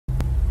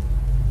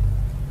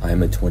I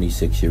am a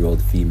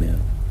 26-year-old female.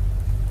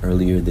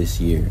 Earlier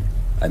this year,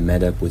 I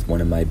met up with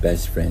one of my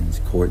best friends,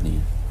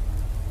 Courtney.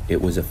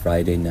 It was a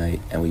Friday night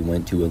and we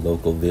went to a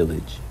local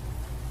village.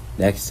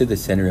 Next to the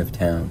center of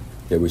town,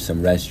 there were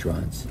some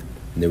restaurants,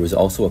 and there was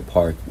also a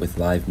park with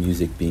live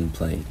music being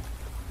played.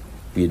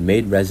 We had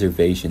made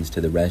reservations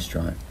to the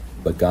restaurant,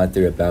 but got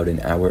there about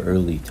an hour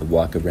early to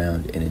walk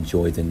around and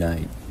enjoy the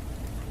night.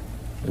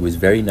 It was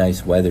very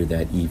nice weather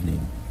that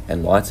evening,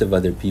 and lots of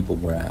other people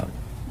were out.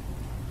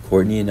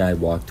 Courtney and I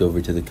walked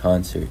over to the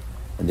concert,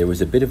 and there was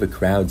a bit of a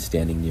crowd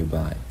standing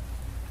nearby.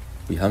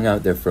 We hung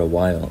out there for a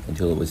while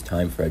until it was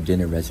time for our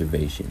dinner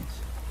reservations.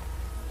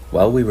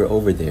 While we were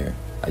over there,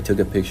 I took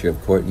a picture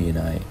of Courtney and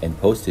I and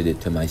posted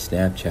it to my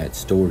Snapchat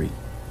story.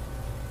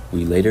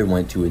 We later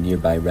went to a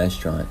nearby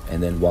restaurant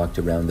and then walked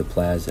around the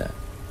plaza.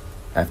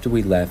 After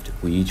we left,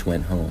 we each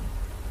went home.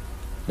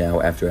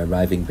 Now, after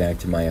arriving back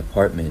to my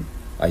apartment,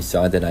 I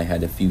saw that I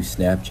had a few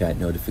Snapchat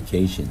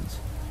notifications.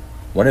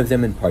 One of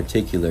them in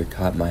particular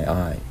caught my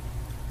eye.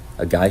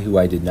 A guy who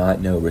I did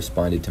not know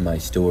responded to my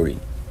story.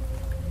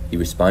 He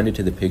responded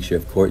to the picture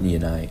of Courtney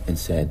and I and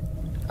said,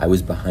 "I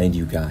was behind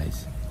you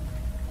guys."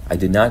 I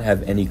did not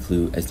have any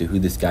clue as to who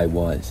this guy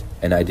was,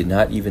 and I did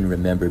not even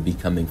remember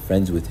becoming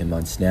friends with him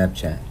on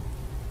Snapchat.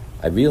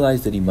 I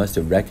realized that he must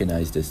have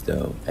recognized us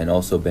though, and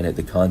also been at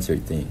the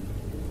concert thing.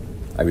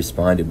 I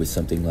responded with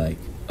something like,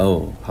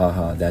 "Oh,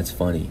 haha, that's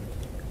funny."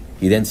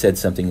 He then said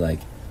something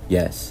like,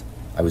 "Yes,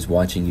 I was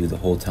watching you the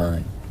whole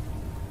time."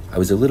 I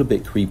was a little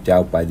bit creeped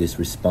out by this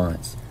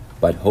response,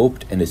 but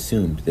hoped and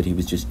assumed that he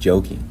was just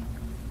joking.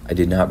 I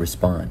did not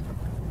respond.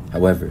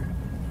 However,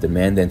 the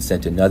man then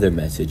sent another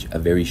message a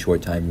very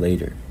short time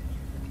later.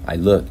 I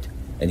looked,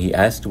 and he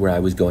asked where I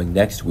was going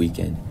next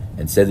weekend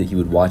and said that he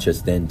would watch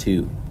us then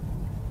too.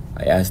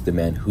 I asked the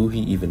man who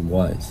he even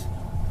was.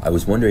 I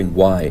was wondering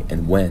why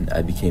and when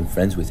I became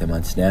friends with him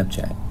on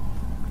Snapchat.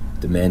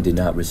 The man did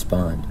not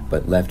respond,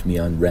 but left me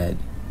on read.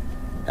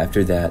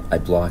 After that, I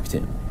blocked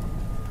him.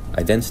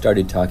 I then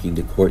started talking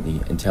to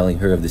Courtney and telling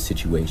her of the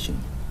situation.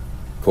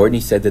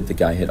 Courtney said that the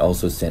guy had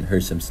also sent her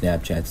some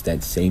Snapchats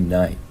that same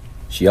night.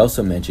 She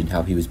also mentioned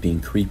how he was being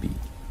creepy,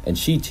 and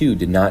she too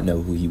did not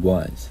know who he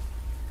was.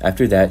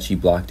 After that, she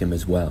blocked him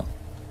as well.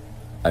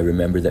 I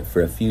remember that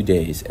for a few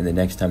days, and the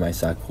next time I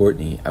saw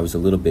Courtney, I was a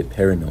little bit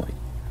paranoid.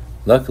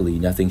 Luckily,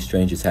 nothing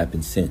strange has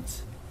happened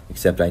since,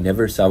 except I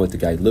never saw what the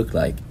guy looked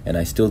like, and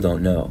I still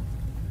don't know.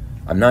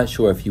 I'm not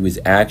sure if he was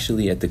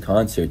actually at the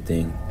concert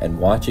thing and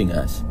watching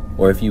us,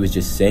 or if he was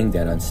just saying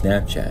that on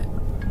Snapchat.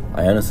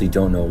 I honestly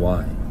don't know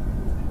why.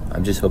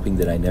 I'm just hoping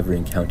that I never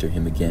encounter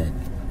him again.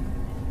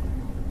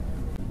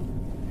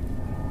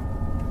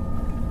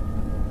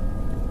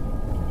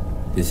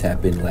 This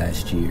happened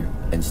last year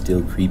and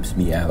still creeps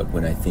me out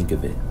when I think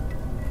of it.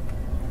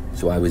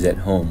 So I was at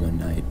home one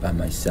night by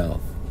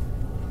myself.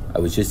 I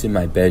was just in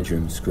my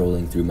bedroom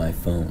scrolling through my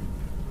phone.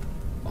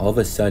 All of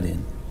a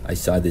sudden, I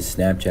saw this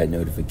Snapchat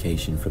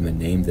notification from a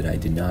name that I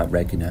did not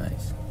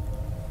recognize.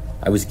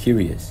 I was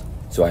curious,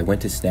 so I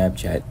went to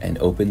Snapchat and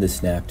opened the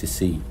snap to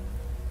see.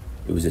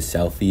 It was a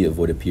selfie of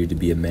what appeared to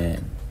be a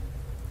man.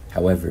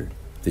 However,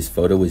 this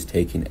photo was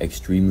taken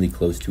extremely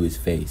close to his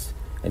face,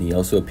 and he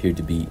also appeared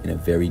to be in a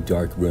very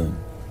dark room.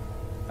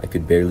 I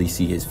could barely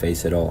see his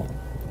face at all,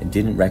 and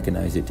didn't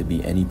recognize it to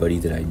be anybody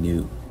that I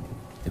knew.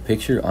 The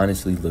picture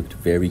honestly looked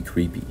very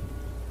creepy.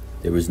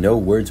 There was no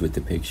words with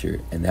the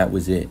picture, and that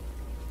was it.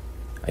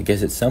 I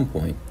guess at some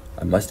point,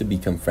 I must have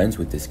become friends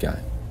with this guy.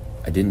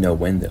 I didn't know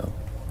when though.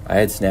 I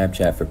had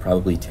Snapchat for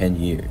probably 10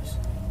 years.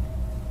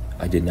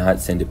 I did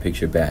not send a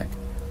picture back,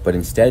 but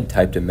instead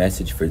typed a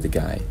message for the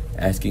guy,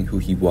 asking who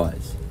he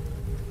was.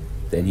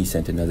 Then he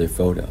sent another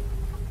photo.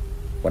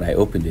 When I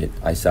opened it,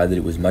 I saw that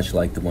it was much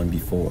like the one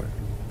before.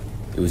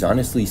 It was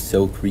honestly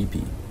so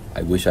creepy.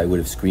 I wish I would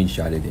have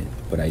screenshotted it,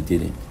 but I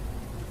didn't.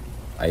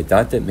 I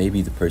thought that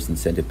maybe the person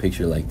sent a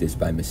picture like this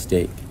by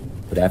mistake,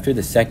 but after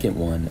the second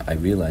one, I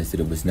realized that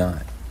it was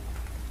not.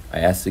 I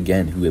asked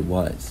again who it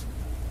was.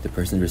 The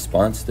person's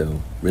response,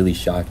 though, really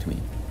shocked me.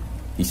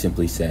 He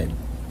simply said,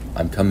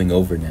 "I'm coming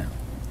over now."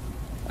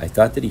 I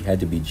thought that he had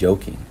to be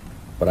joking,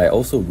 but I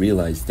also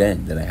realized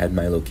then that I had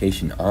my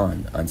location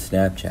on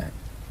Snapchat.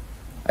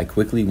 I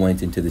quickly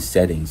went into the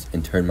settings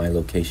and turned my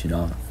location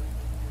off.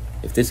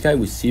 If this guy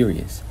was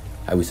serious,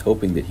 I was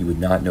hoping that he would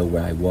not know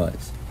where I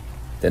was.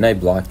 Then I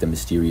blocked the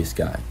mysterious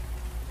guy.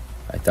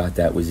 I thought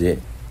that was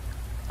it.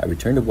 I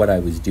returned to what I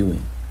was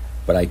doing,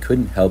 but I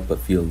couldn't help but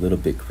feel a little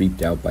bit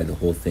creeped out by the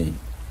whole thing.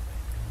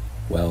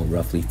 Well,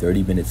 roughly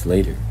 30 minutes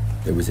later,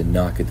 there was a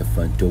knock at the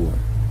front door.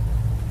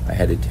 I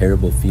had a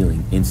terrible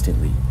feeling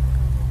instantly.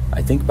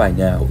 I think by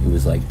now it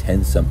was like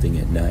 10-something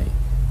at night.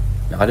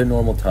 Not a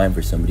normal time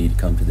for somebody to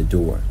come to the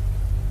door.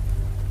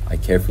 I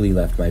carefully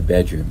left my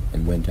bedroom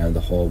and went down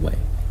the hallway.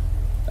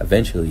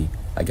 Eventually,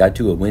 I got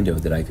to a window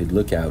that I could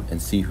look out and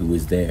see who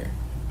was there.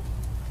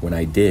 When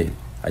I did,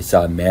 I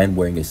saw a man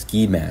wearing a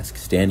ski mask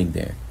standing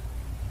there.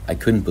 I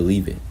couldn't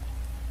believe it.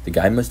 The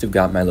guy must have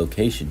got my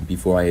location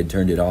before I had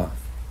turned it off.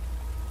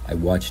 I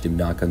watched him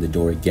knock on the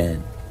door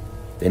again.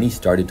 Then he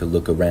started to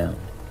look around.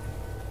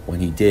 When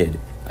he did,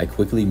 I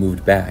quickly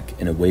moved back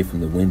and away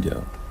from the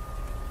window.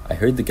 I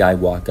heard the guy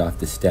walk off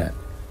the step,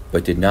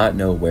 but did not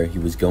know where he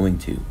was going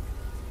to.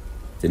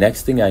 The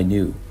next thing I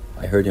knew,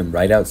 I heard him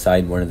right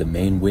outside one of the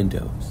main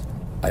windows.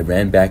 I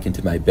ran back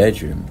into my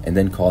bedroom and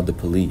then called the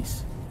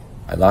police.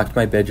 I locked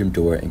my bedroom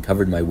door and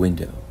covered my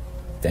window.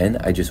 Then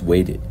I just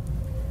waited.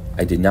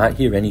 I did not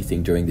hear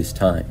anything during this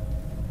time.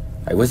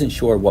 I wasn't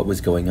sure what was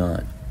going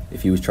on,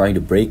 if he was trying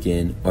to break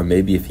in or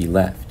maybe if he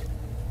left.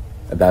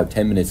 About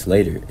 10 minutes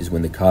later is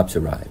when the cops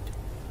arrived.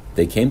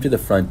 They came to the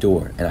front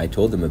door and I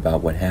told them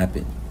about what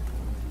happened.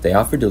 They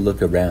offered to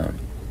look around,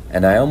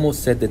 and I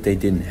almost said that they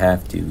didn't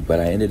have to, but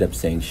I ended up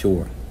saying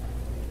sure.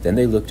 Then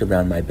they looked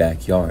around my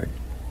backyard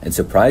and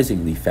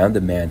surprisingly found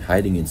the man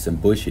hiding in some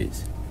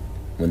bushes.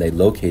 When they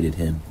located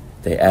him,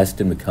 they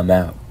asked him to come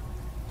out.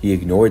 He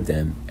ignored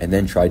them and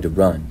then tried to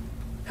run.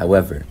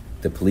 However,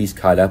 the police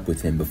caught up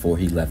with him before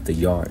he left the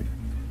yard.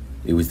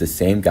 It was the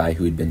same guy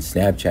who had been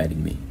Snapchatting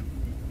me.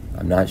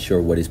 I'm not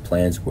sure what his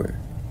plans were.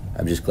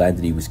 I'm just glad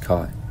that he was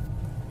caught.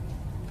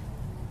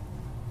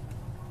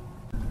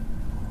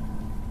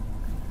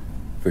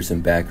 For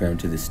some background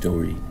to the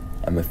story,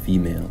 I'm a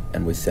female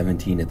and was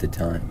 17 at the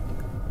time.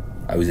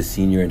 I was a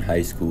senior in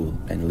high school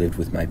and lived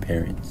with my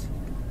parents.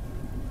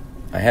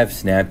 I have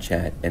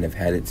Snapchat and have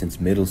had it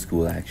since middle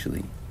school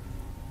actually.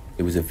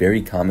 It was a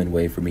very common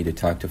way for me to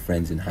talk to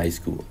friends in high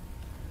school.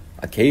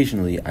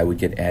 Occasionally, I would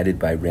get added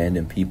by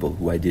random people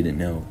who I didn't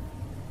know.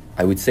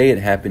 I would say it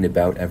happened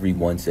about every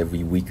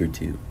week or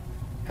two.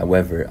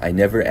 However, I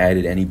never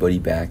added anybody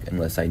back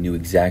unless I knew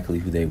exactly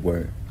who they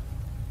were.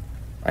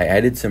 I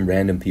added some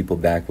random people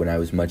back when I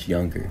was much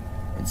younger,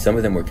 and some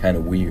of them were kind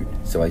of weird,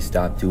 so I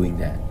stopped doing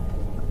that.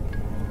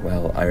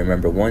 Well, I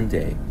remember one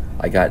day,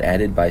 I got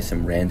added by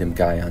some random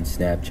guy on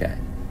Snapchat.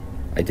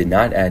 I did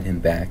not add him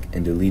back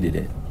and deleted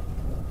it.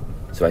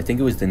 So I think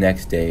it was the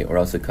next day or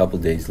else a couple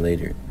days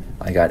later,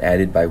 I got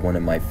added by one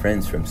of my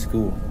friends from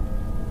school.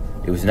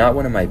 It was not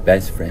one of my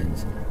best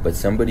friends, but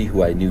somebody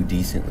who I knew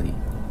decently.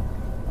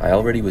 I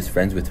already was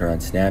friends with her on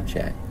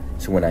Snapchat,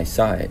 so when I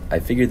saw it, I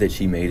figured that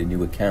she made a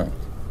new account.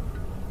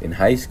 In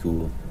high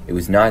school, it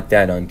was not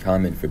that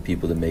uncommon for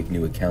people to make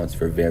new accounts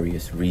for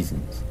various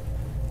reasons.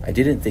 I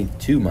didn't think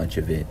too much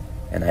of it,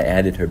 and I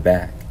added her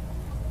back.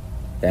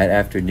 That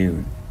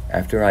afternoon,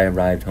 after I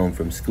arrived home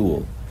from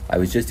school, I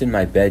was just in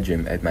my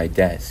bedroom at my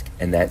desk,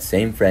 and that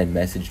same friend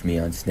messaged me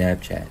on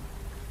Snapchat.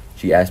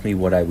 She asked me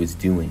what I was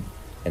doing,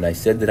 and I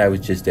said that I was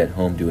just at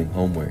home doing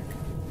homework.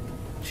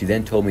 She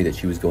then told me that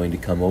she was going to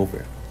come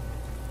over.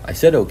 I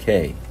said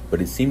okay,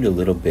 but it seemed a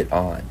little bit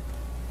odd.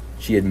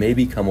 She had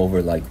maybe come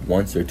over like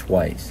once or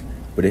twice,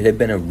 but it had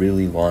been a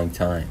really long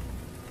time.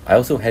 I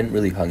also hadn't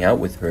really hung out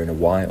with her in a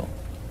while.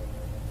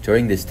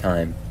 During this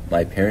time,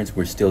 my parents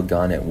were still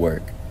gone at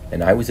work,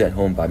 and I was at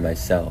home by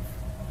myself.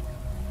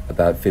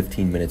 About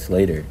 15 minutes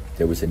later,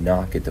 there was a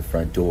knock at the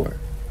front door.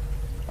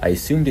 I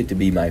assumed it to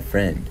be my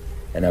friend,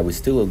 and I was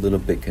still a little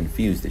bit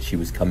confused that she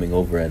was coming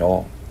over at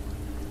all.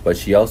 But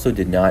she also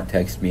did not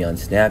text me on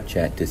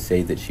Snapchat to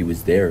say that she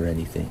was there or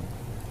anything.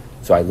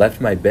 So I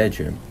left my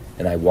bedroom,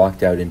 and I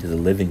walked out into the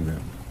living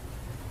room.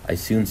 I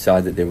soon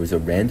saw that there was a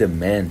random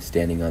man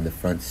standing on the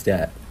front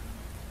step.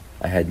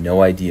 I had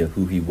no idea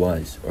who he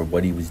was or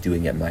what he was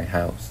doing at my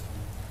house.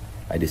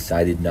 I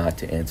decided not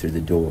to answer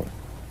the door.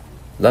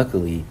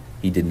 Luckily,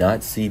 he did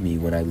not see me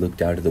when I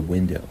looked out of the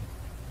window.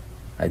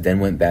 I then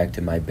went back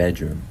to my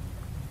bedroom.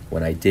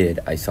 When I did,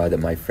 I saw that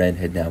my friend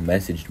had now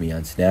messaged me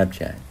on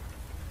Snapchat.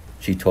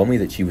 She told me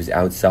that she was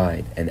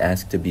outside and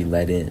asked to be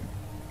let in.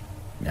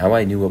 Now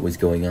I knew what was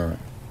going on.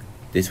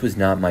 This was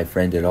not my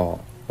friend at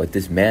all, but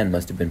this man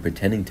must have been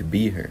pretending to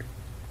be her.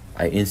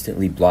 I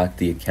instantly blocked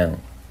the account.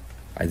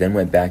 I then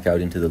went back out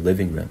into the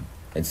living room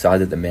and saw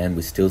that the man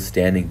was still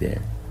standing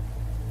there.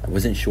 I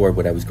wasn't sure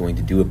what I was going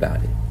to do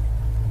about it,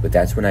 but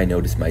that's when I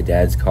noticed my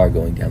dad's car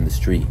going down the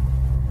street.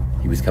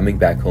 He was coming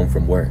back home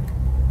from work.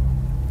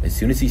 As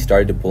soon as he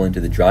started to pull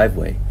into the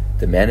driveway,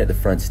 the man at the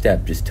front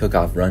step just took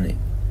off running.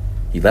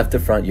 He left the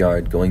front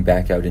yard, going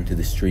back out into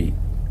the street.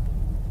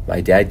 My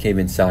dad came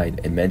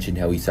inside and mentioned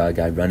how he saw a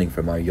guy running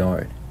from our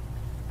yard.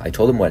 I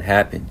told him what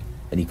happened,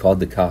 and he called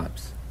the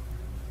cops.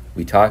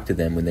 We talked to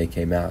them when they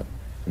came out,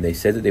 and they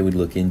said that they would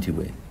look into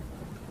it.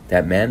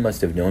 That man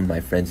must have known my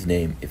friend's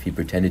name if he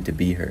pretended to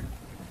be her.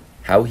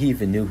 How he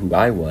even knew who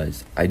I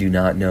was, I do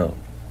not know.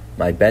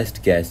 My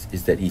best guess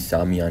is that he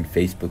saw me on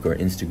Facebook or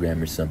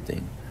Instagram or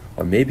something,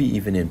 or maybe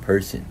even in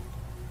person.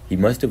 He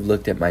must have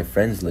looked at my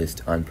friends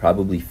list on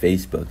probably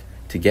Facebook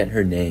to get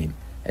her name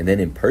and then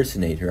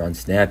impersonate her on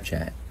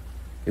Snapchat.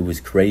 It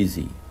was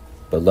crazy,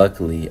 but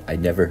luckily I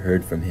never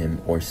heard from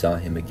him or saw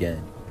him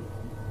again.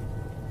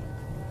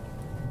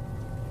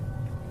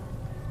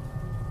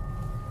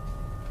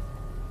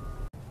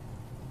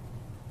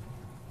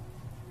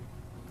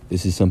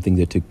 This is something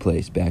that took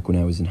place back when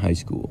I was in high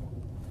school.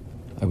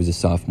 I was a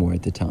sophomore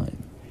at the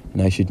time,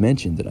 and I should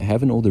mention that I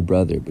have an older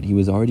brother, but he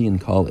was already in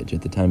college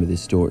at the time of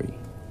this story.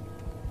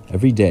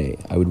 Every day,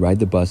 I would ride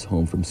the bus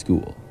home from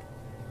school.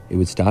 It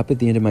would stop at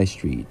the end of my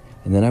street,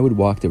 and then I would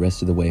walk the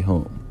rest of the way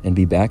home, and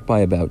be back by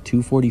about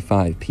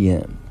 2:45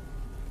 p.m.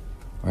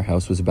 Our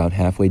house was about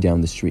halfway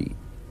down the street.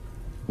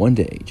 One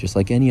day, just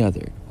like any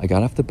other, I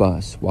got off the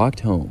bus,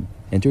 walked home,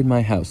 entered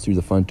my house through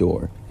the front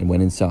door, and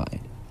went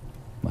inside.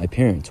 My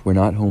parents were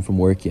not home from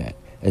work yet,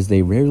 as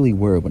they rarely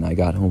were when I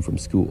got home from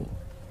school.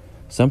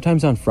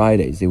 Sometimes on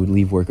Fridays they would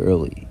leave work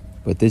early,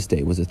 but this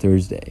day was a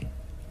Thursday.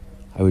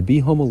 I would be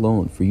home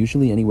alone for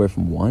usually anywhere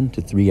from 1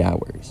 to 3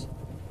 hours.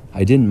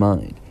 I didn't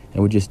mind,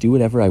 and would just do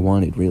whatever I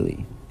wanted,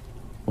 really.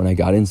 When I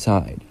got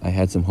inside, I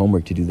had some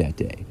homework to do that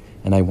day,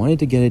 and I wanted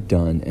to get it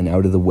done and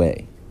out of the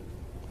way.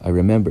 I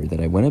remember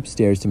that I went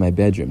upstairs to my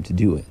bedroom to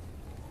do it.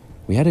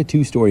 We had a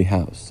 2-story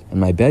house, and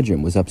my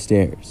bedroom was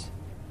upstairs.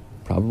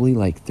 Probably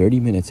like 30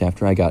 minutes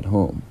after I got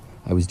home,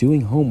 I was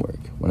doing homework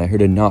when I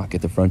heard a knock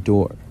at the front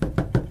door.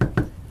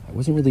 I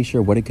wasn't really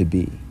sure what it could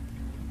be.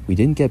 We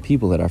didn't get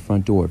people at our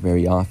front door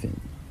very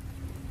often.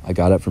 I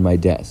got up from my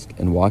desk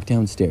and walked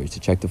downstairs to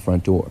check the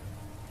front door.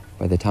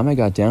 By the time I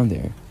got down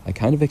there, I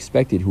kind of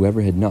expected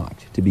whoever had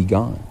knocked to be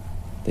gone.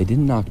 They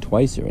didn't knock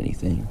twice or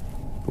anything,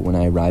 but when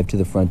I arrived to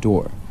the front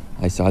door,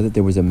 I saw that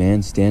there was a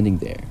man standing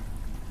there.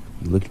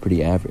 He looked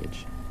pretty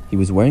average. He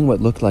was wearing what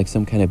looked like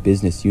some kind of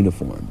business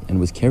uniform and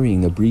was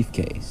carrying a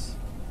briefcase.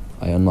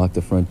 I unlocked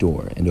the front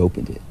door and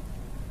opened it.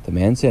 The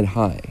man said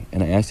hi,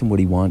 and I asked him what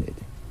he wanted.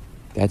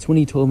 That's when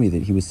he told me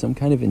that he was some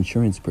kind of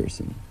insurance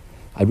person.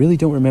 I really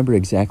don't remember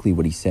exactly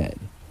what he said.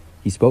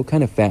 He spoke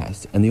kind of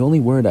fast, and the only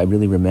word I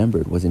really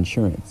remembered was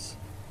insurance.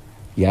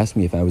 He asked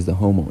me if I was the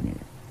homeowner.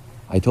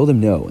 I told him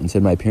no and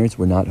said my parents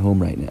were not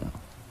home right now.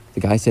 The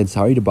guy said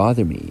sorry to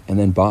bother me, and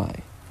then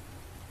bye.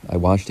 I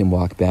watched him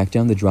walk back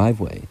down the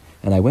driveway,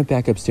 and I went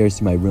back upstairs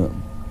to my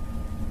room.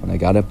 When I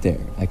got up there,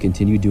 I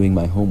continued doing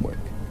my homework.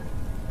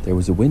 There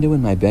was a window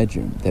in my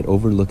bedroom that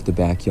overlooked the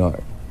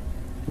backyard.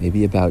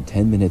 Maybe about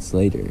 10 minutes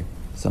later,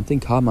 something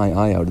caught my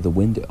eye out of the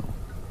window.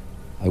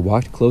 I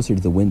walked closer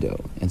to the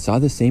window and saw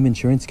the same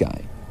insurance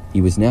guy.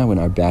 He was now in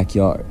our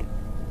backyard.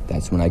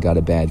 That's when I got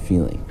a bad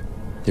feeling.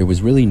 There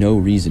was really no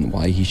reason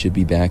why he should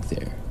be back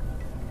there.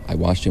 I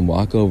watched him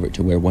walk over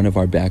to where one of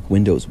our back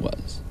windows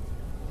was.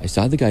 I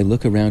saw the guy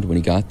look around when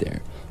he got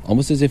there,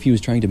 almost as if he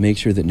was trying to make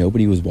sure that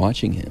nobody was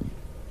watching him.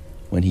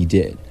 When he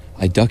did,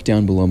 I ducked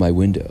down below my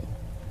window.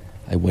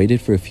 I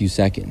waited for a few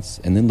seconds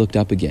and then looked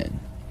up again.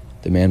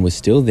 The man was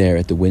still there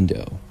at the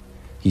window.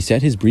 He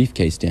set his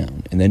briefcase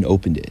down and then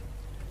opened it.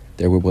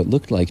 There were what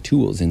looked like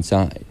tools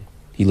inside.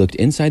 He looked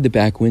inside the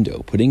back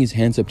window, putting his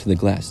hands up to the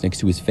glass next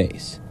to his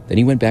face. Then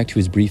he went back to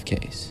his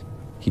briefcase.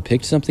 He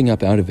picked something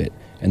up out of it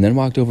and then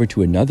walked over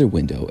to another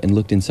window and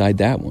looked inside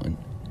that one.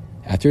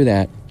 After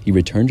that, he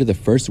returned to the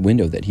first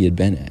window that he had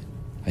been at.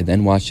 I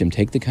then watched him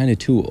take the kind of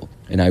tool,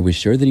 and I was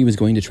sure that he was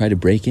going to try to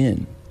break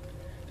in.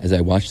 As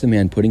I watched the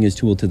man putting his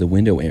tool to the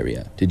window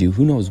area to do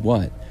who knows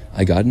what,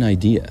 I got an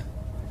idea.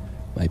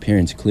 My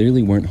parents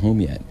clearly weren't home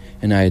yet,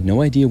 and I had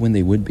no idea when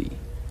they would be.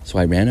 So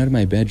I ran out of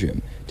my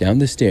bedroom, down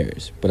the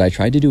stairs, but I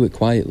tried to do it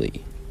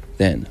quietly.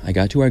 Then I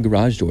got to our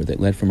garage door that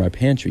led from our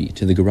pantry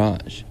to the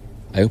garage.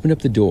 I opened up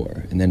the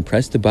door and then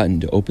pressed the button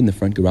to open the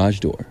front garage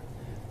door.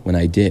 When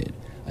I did,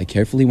 I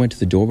carefully went to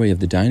the doorway of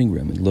the dining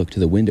room and looked to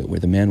the window where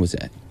the man was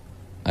at.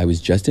 I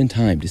was just in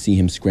time to see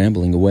him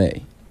scrambling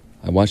away.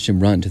 I watched him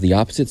run to the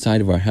opposite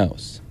side of our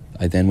house.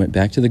 I then went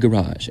back to the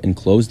garage and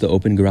closed the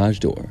open garage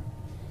door.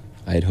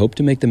 I had hoped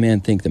to make the man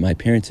think that my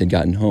parents had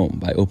gotten home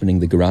by opening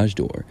the garage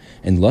door,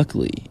 and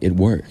luckily, it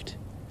worked.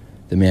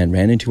 The man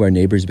ran into our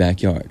neighbor's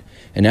backyard,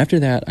 and after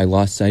that, I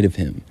lost sight of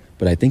him,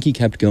 but I think he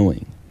kept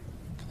going.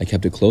 I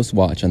kept a close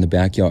watch on the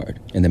backyard,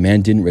 and the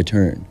man didn't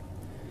return.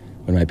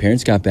 When my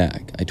parents got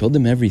back, I told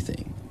them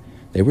everything.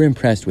 They were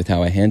impressed with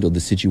how I handled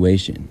the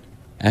situation.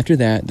 After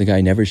that, the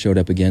guy never showed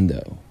up again,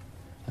 though.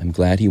 I'm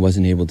glad he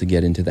wasn't able to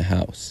get into the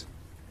house.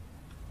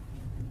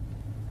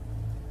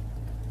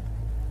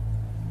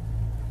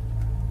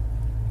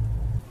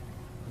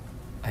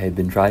 I had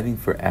been driving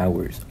for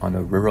hours on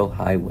a rural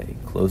highway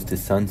close to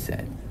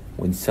sunset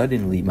when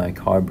suddenly my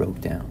car broke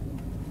down.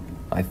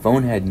 My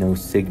phone had no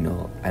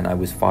signal and I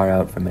was far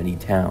out from any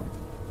town.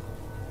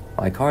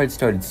 My car had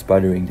started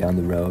sputtering down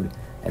the road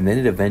and then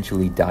it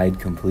eventually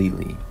died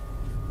completely.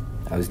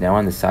 I was now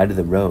on the side of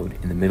the road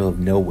in the middle of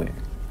nowhere.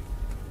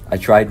 I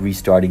tried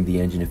restarting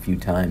the engine a few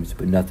times,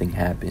 but nothing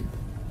happened.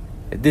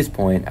 At this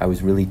point, I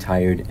was really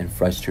tired and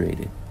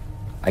frustrated.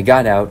 I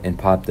got out and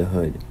popped the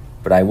hood,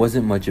 but I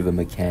wasn't much of a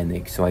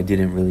mechanic, so I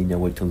didn't really know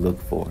what to look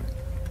for.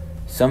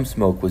 Some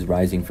smoke was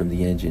rising from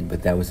the engine,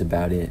 but that was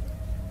about it.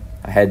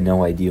 I had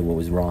no idea what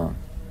was wrong.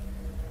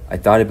 I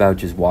thought about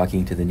just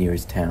walking to the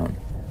nearest town,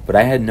 but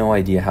I had no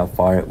idea how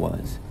far it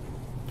was.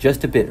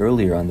 Just a bit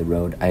earlier on the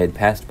road, I had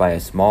passed by a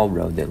small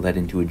road that led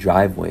into a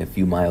driveway a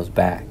few miles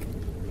back.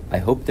 I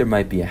hoped there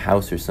might be a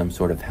house or some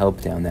sort of help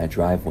down that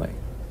driveway.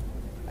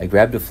 I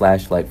grabbed a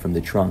flashlight from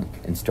the trunk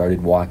and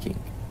started walking.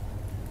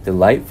 The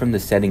light from the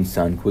setting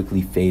sun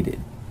quickly faded.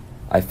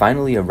 I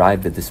finally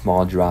arrived at the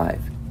small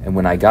drive, and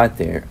when I got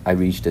there, I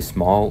reached a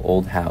small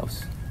old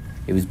house.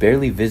 It was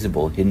barely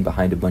visible, hidden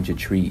behind a bunch of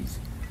trees.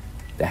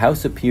 The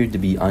house appeared to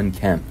be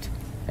unkempt,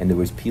 and there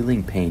was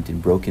peeling paint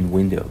and broken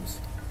windows.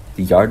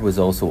 The yard was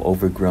also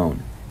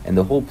overgrown, and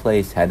the whole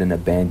place had an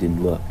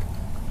abandoned look.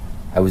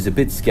 I was a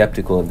bit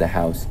skeptical of the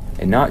house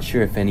and not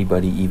sure if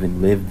anybody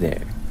even lived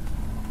there.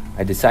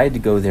 I decided to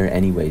go there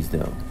anyways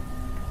though.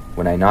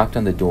 When I knocked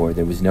on the door,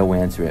 there was no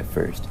answer at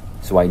first,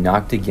 so I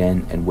knocked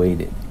again and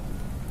waited.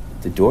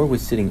 The door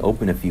was sitting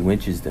open a few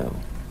inches though,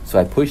 so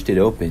I pushed it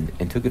open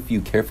and took a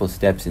few careful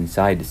steps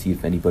inside to see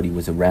if anybody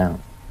was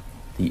around.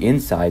 The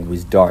inside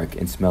was dark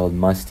and smelled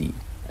musty,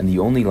 and the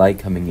only light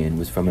coming in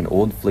was from an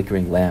old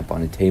flickering lamp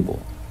on a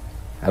table.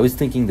 I was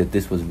thinking that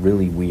this was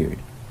really weird,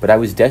 but I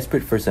was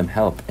desperate for some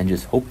help and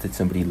just hoped that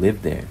somebody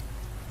lived there.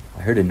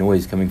 I heard a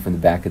noise coming from the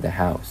back of the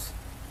house.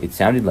 It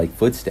sounded like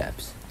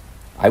footsteps.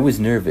 I was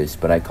nervous,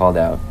 but I called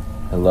out,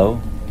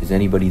 "Hello? Is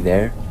anybody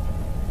there?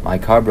 My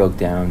car broke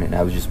down and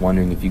I was just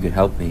wondering if you could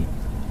help me."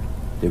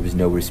 There was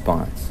no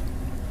response.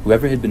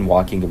 Whoever had been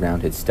walking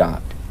around had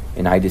stopped,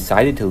 and I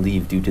decided to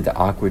leave due to the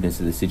awkwardness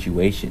of the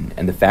situation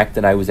and the fact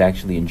that I was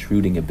actually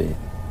intruding a bit.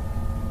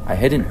 I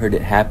hadn't heard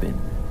it happen,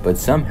 but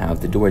somehow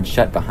the door had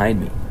shut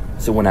behind me,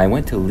 so when I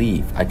went to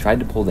leave, I tried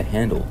to pull the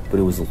handle, but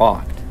it was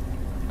locked.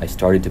 I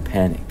started to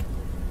panic.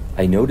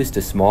 I noticed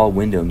a small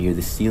window near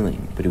the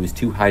ceiling, but it was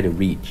too high to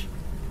reach.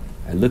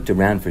 I looked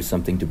around for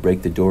something to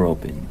break the door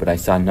open, but I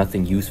saw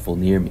nothing useful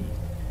near me,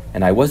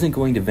 and I wasn't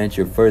going to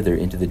venture further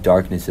into the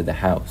darkness of the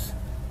house.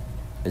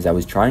 As I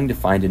was trying to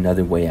find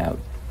another way out,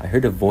 I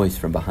heard a voice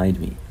from behind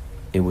me.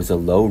 It was a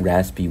low,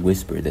 raspy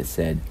whisper that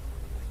said,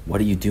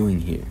 "What are you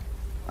doing here?"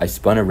 I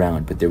spun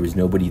around, but there was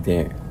nobody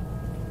there.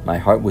 My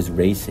heart was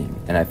racing,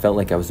 and I felt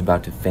like I was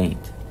about to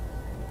faint.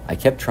 I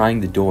kept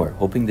trying the door,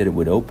 hoping that it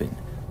would open,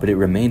 but it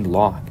remained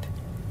locked.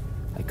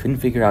 I couldn't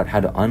figure out how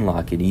to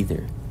unlock it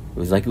either. It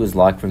was like it was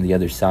locked from the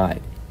other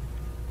side.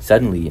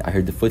 Suddenly, I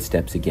heard the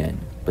footsteps again,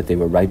 but they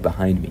were right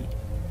behind me.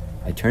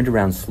 I turned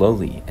around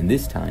slowly, and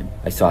this time,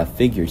 I saw a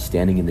figure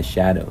standing in the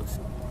shadows.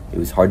 It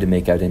was hard to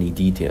make out any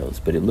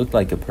details, but it looked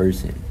like a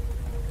person.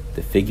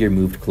 The figure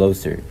moved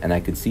closer, and I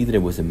could see that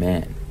it was a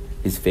man.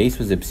 His face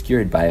was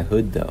obscured by a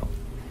hood, though.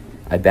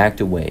 I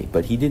backed away,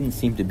 but he didn't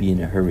seem to be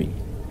in a hurry.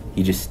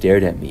 He just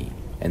stared at me,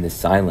 and the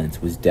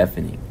silence was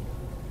deafening.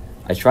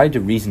 I tried to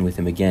reason with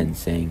him again,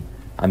 saying,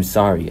 "I'm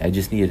sorry, I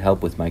just needed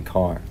help with my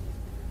car."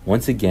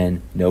 Once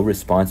again, no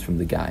response from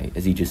the guy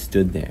as he just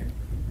stood there.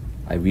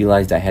 I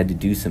realized I had to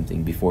do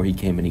something before he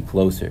came any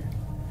closer.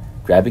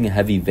 Grabbing a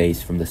heavy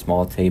vase from the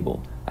small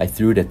table, I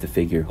threw it at the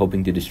figure,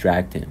 hoping to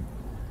distract him.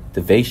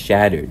 The vase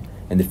shattered,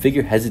 and the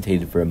figure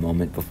hesitated for a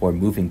moment before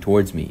moving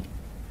towards me.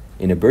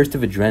 In a burst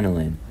of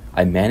adrenaline,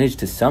 I managed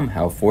to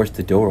somehow force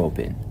the door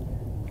open.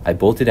 I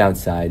bolted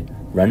outside,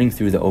 running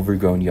through the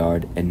overgrown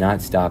yard and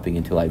not stopping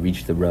until I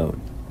reached the road.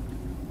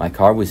 My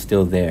car was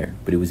still there,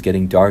 but it was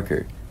getting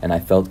darker, and I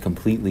felt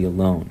completely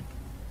alone.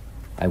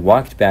 I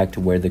walked back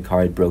to where the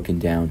car had broken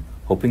down,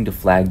 hoping to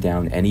flag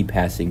down any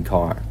passing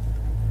car.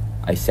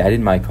 I sat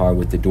in my car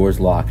with the doors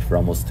locked for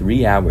almost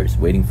 3 hours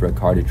waiting for a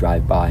car to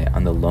drive by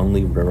on the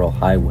lonely rural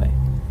highway.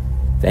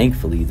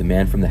 Thankfully, the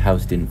man from the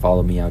house didn't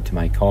follow me out to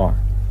my car.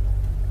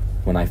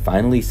 When I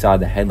finally saw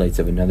the headlights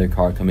of another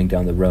car coming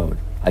down the road,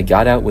 I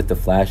got out with the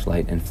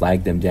flashlight and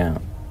flagged them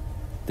down.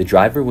 The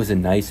driver was a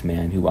nice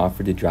man who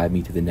offered to drive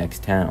me to the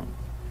next town.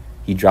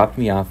 He dropped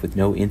me off with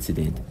no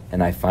incident,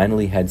 and I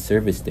finally had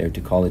service there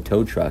to call a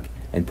tow truck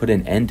and put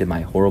an end to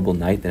my horrible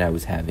night that I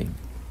was having.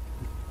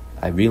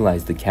 I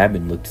realized the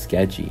cabin looked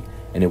sketchy,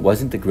 and it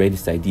wasn't the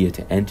greatest idea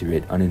to enter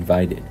it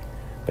uninvited,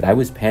 but I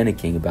was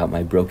panicking about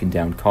my broken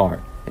down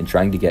car and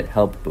trying to get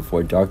help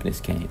before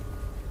darkness came.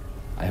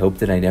 I hope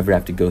that I never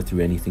have to go through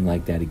anything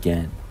like that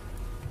again.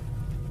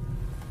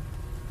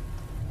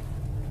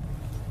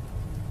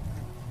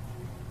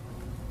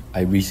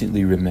 I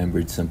recently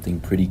remembered something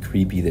pretty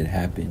creepy that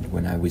happened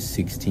when I was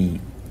 16.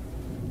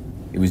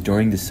 It was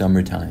during the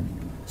summertime,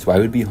 so I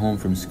would be home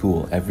from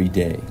school every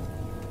day.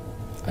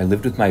 I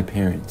lived with my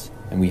parents,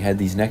 and we had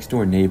these next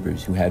door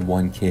neighbors who had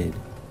one kid.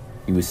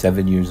 He was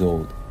 7 years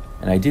old,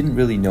 and I didn't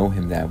really know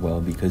him that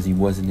well because he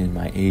wasn't in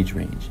my age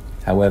range.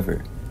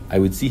 However, I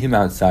would see him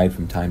outside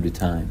from time to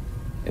time,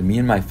 and me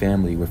and my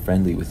family were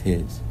friendly with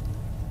his.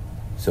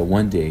 So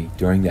one day,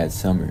 during that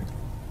summer,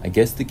 I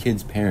guess the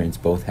kid's parents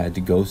both had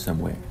to go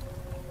somewhere.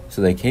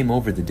 So they came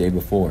over the day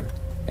before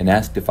and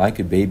asked if I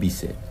could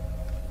babysit.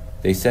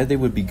 They said they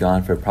would be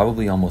gone for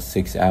probably almost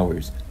 6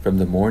 hours, from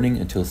the morning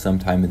until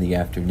sometime in the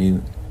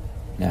afternoon.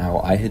 Now,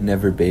 I had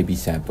never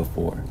babysat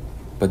before,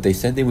 but they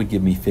said they would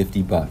give me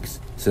 $50,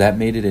 so that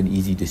made it an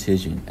easy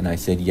decision, and I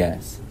said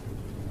yes.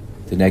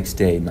 The next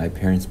day, my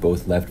parents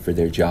both left for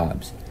their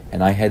jobs,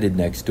 and I headed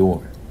next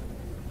door.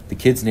 The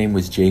kid's name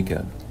was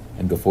Jacob,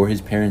 and before his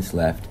parents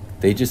left,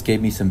 they just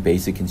gave me some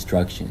basic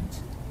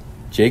instructions.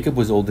 Jacob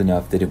was old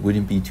enough that it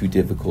wouldn't be too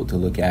difficult to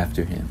look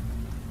after him.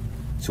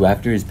 So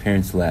after his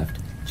parents left,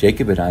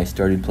 Jacob and I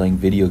started playing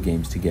video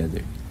games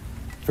together.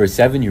 For a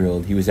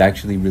 7-year-old, he was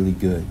actually really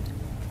good.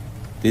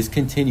 This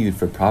continued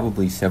for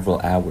probably several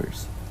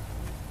hours.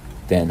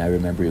 Then I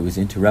remember it was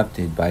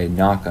interrupted by a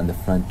knock on the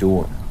front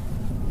door.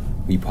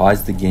 We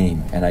paused the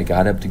game, and I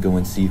got up to go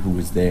and see who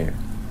was there.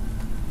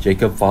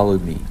 Jacob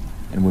followed me,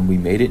 and when we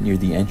made it near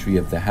the entry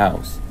of the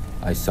house,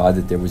 I saw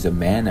that there was a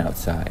man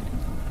outside.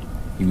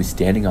 He was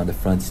standing on the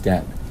front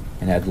step.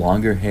 and had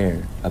longer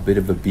hair, a bit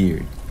of a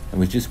beard, and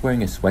was just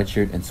wearing a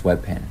sweatshirt and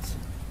sweatpants.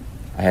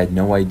 I had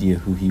no idea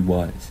who he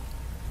was,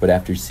 but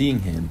after seeing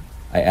him,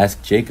 I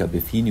asked Jacob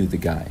if he knew the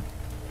guy.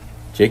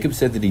 Jacob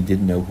said that he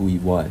didn't know who he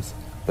was,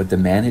 but the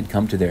man had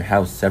come to their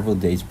house several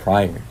days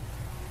prior.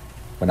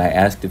 When I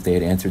asked if they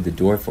had answered the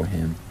door for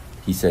him,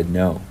 he said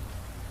no.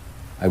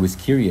 I was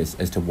curious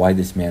as to why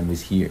this man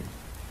was here.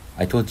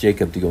 I told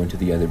Jacob to go into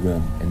the other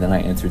room, and then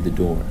I answered the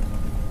door.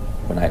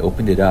 When I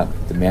opened it up,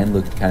 the man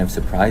looked kind of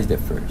surprised at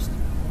first.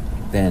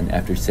 Then,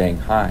 after saying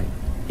hi,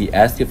 he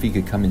asked if he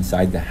could come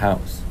inside the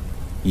house.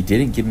 He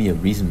didn't give me a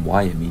reason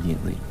why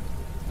immediately.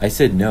 I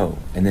said no,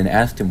 and then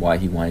asked him why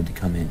he wanted to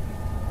come in.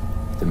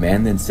 The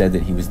man then said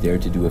that he was there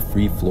to do a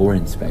free floor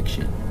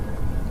inspection.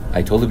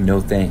 I told him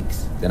no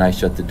thanks, then I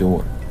shut the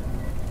door.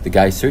 The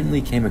guy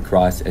certainly came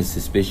across as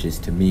suspicious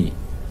to me.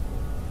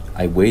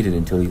 I waited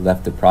until he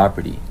left the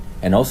property,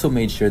 and also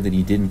made sure that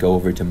he didn't go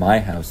over to my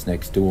house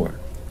next door.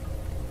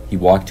 He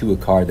walked to a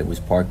car that was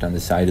parked on the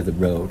side of the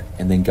road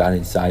and then got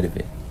inside of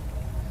it.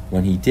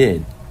 When he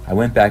did, I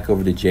went back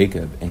over to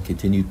Jacob and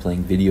continued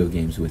playing video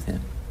games with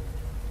him.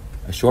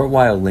 A short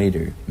while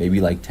later,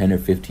 maybe like 10 or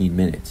 15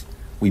 minutes,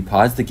 we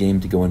paused the game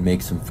to go and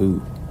make some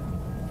food.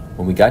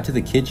 When we got to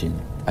the kitchen,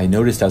 I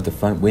noticed out the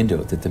front window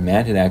that the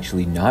man had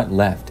actually not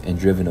left and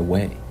driven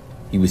away.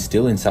 He was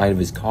still inside of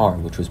his car,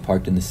 which was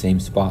parked in the same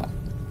spot.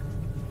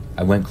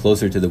 I went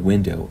closer to the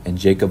window and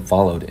Jacob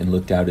followed and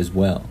looked out as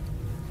well.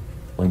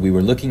 When we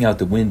were looking out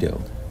the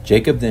window,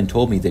 Jacob then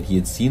told me that he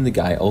had seen the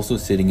guy also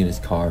sitting in his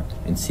car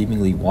and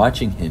seemingly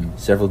watching him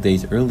several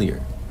days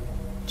earlier.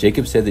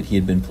 Jacob said that he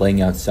had been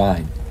playing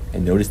outside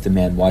and noticed the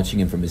man watching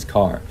him from his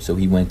car, so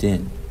he went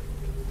in.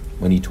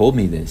 When he told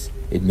me this,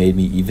 it made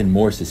me even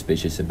more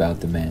suspicious about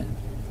the man.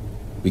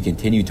 We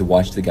continued to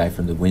watch the guy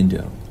from the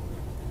window.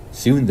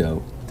 Soon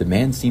though, the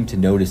man seemed to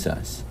notice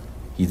us.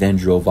 He then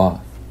drove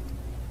off.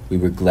 We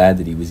were glad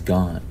that he was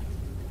gone.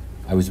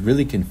 I was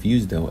really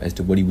confused though as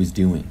to what he was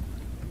doing.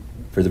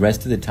 For the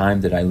rest of the time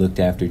that I looked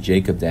after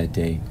Jacob that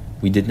day,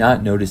 we did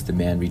not notice the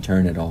man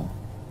return at all.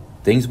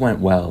 Things went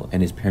well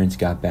and his parents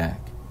got back.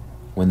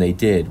 When they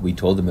did, we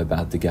told them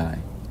about the guy.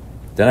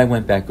 Then I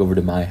went back over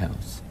to my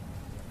house.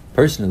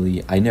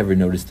 Personally, I never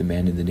noticed the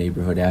man in the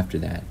neighborhood after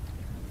that.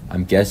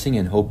 I'm guessing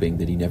and hoping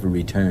that he never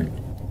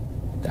returned.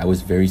 That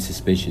was very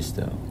suspicious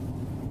though.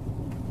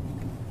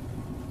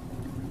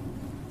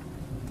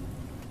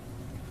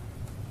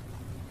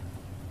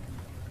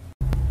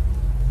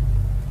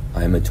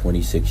 I am a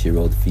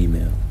 26-year-old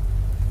female.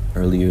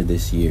 Earlier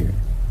this year,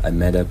 I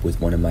met up with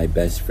one of my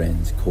best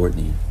friends,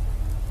 Courtney.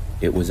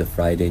 It was a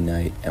Friday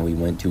night and we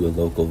went to a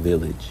local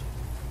village.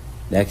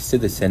 Next to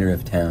the center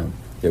of town,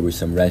 there were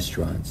some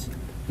restaurants,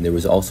 and there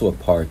was also a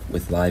park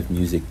with live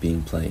music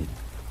being played.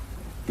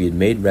 We had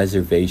made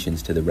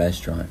reservations to the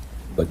restaurant,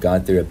 but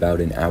got there about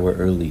an hour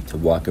early to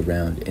walk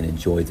around and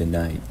enjoy the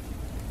night.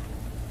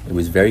 It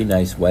was very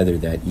nice weather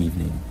that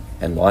evening,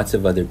 and lots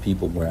of other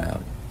people were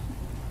out.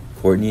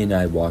 Courtney and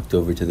I walked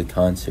over to the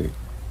concert,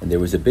 and there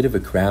was a bit of a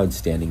crowd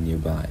standing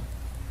nearby.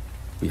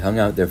 We hung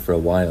out there for a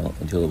while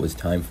until it was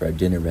time for our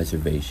dinner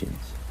reservations.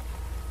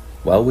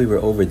 While we were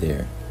over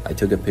there, I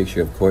took a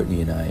picture of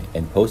Courtney and I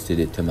and posted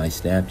it to my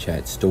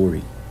Snapchat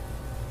story.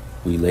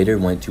 We later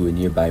went to a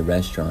nearby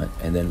restaurant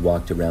and then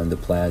walked around the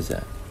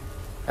plaza.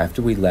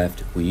 After we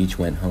left, we each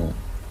went home.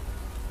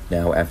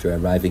 Now, after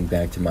arriving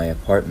back to my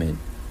apartment,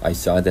 I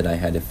saw that I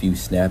had a few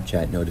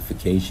Snapchat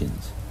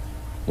notifications.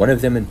 One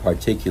of them in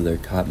particular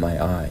caught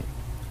my eye.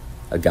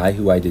 A guy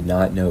who I did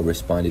not know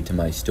responded to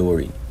my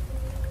story.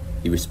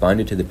 He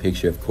responded to the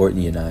picture of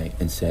Courtney and I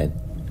and said,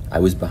 "I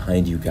was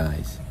behind you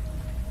guys."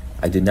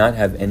 I did not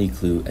have any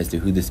clue as to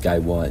who this guy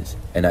was,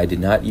 and I did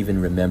not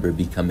even remember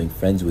becoming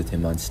friends with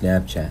him on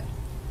Snapchat.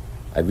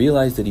 I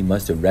realized that he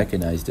must have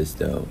recognized us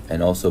though,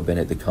 and also been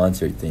at the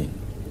concert thing.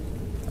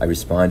 I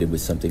responded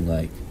with something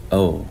like,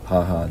 "Oh,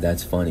 haha,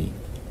 that's funny."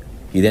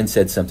 He then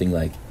said something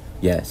like,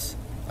 "Yes,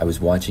 I was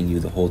watching you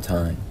the whole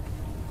time."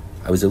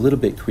 I was a little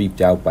bit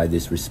creeped out by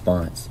this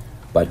response,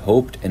 but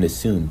hoped and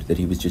assumed that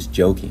he was just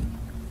joking.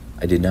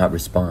 I did not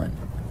respond.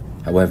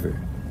 However,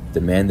 the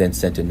man then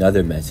sent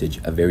another message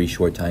a very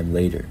short time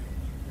later.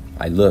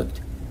 I looked,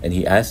 and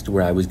he asked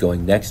where I was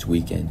going next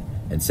weekend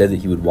and said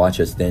that he would watch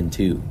us then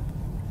too.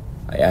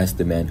 I asked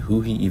the man who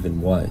he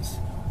even was.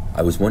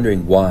 I was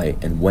wondering why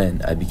and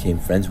when I became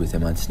friends with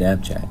him on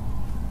Snapchat.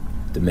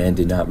 The man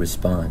did not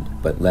respond,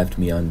 but left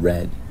me on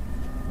read.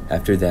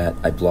 After that,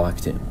 I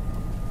blocked him.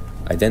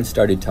 I then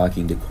started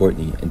talking to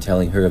Courtney and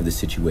telling her of the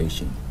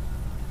situation.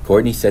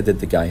 Courtney said that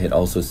the guy had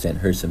also sent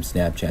her some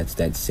Snapchats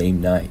that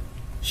same night.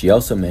 She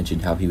also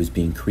mentioned how he was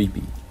being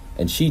creepy,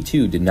 and she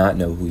too did not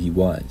know who he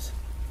was.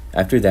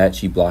 After that,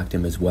 she blocked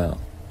him as well.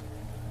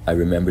 I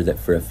remember that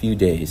for a few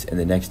days, and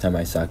the next time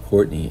I saw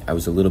Courtney, I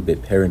was a little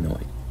bit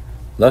paranoid.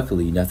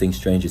 Luckily, nothing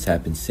strange has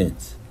happened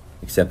since,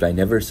 except I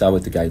never saw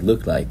what the guy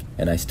looked like,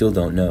 and I still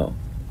don't know.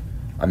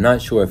 I'm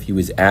not sure if he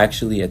was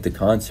actually at the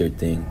concert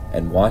thing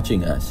and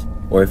watching us,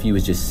 or if he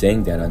was just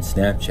saying that on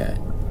Snapchat.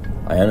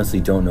 I honestly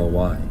don't know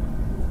why.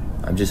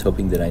 I'm just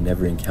hoping that I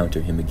never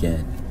encounter him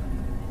again.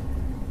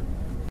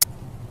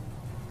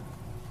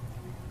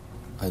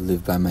 I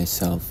live by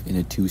myself in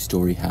a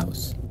 2-story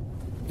house.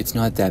 It's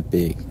not that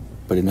big,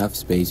 but enough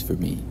space for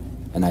me,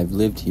 and I've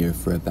lived here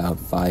for about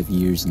 5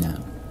 years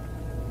now.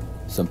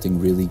 Something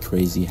really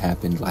crazy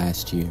happened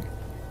last year.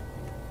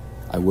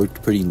 I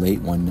worked pretty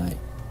late one night.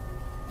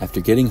 After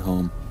getting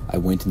home, I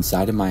went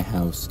inside of my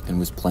house and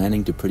was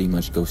planning to pretty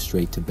much go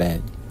straight to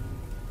bed.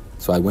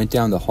 So I went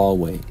down the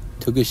hallway,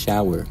 took a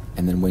shower,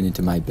 and then went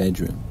into my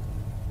bedroom.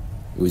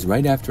 It was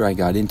right after I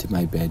got into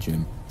my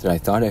bedroom that I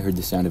thought I heard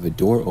the sound of a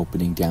door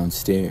opening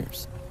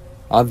downstairs.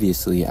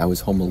 Obviously, I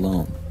was home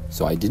alone,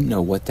 so I didn't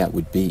know what that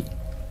would be.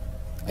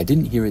 I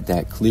didn't hear it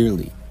that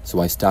clearly, so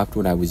I stopped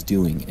what I was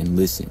doing and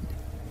listened.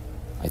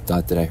 I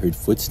thought that I heard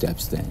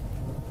footsteps then.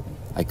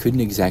 I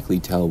couldn't exactly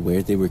tell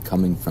where they were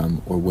coming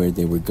from or where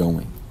they were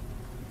going.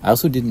 I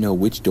also didn't know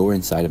which door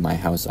inside of my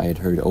house I had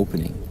heard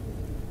opening.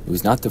 It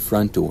was not the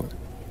front door.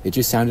 It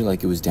just sounded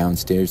like it was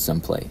downstairs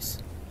someplace.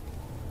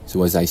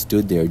 So as I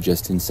stood there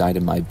just inside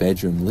of my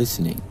bedroom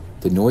listening,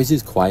 the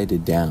noises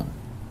quieted down.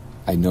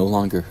 I no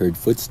longer heard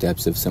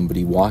footsteps of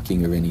somebody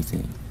walking or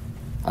anything.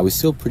 I was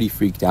still pretty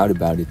freaked out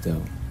about it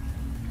though.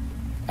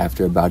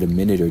 After about a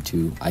minute or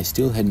two, I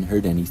still hadn't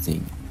heard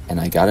anything, and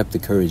I got up the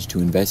courage to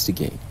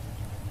investigate.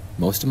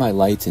 Most of my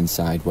lights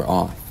inside were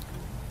off,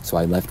 so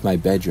I left my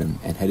bedroom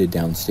and headed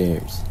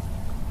downstairs.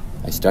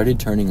 I started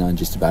turning on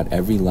just about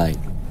every light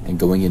and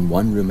going in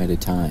one room at a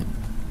time.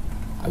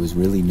 I was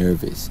really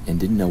nervous and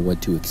didn't know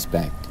what to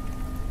expect,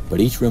 but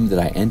each room that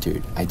I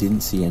entered, I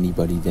didn't see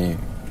anybody there.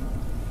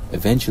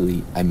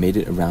 Eventually, I made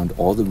it around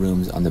all the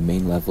rooms on the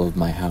main level of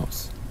my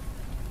house.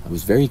 I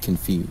was very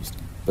confused,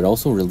 but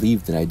also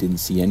relieved that I didn't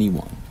see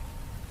anyone.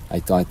 I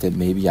thought that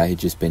maybe I had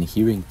just been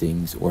hearing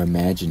things or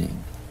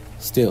imagining.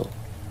 Still,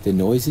 the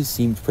noises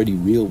seemed pretty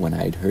real when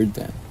I had heard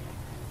them.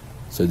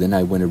 So then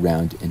I went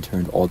around and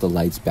turned all the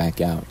lights back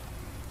out.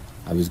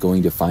 I was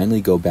going to finally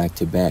go back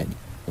to bed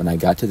when I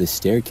got to the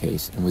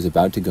staircase and was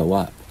about to go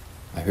up.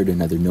 I heard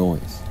another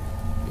noise.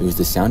 It was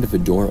the sound of a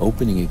door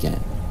opening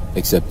again,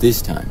 except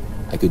this time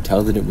I could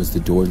tell that it was the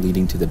door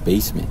leading to the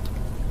basement.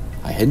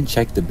 I hadn't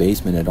checked the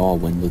basement at all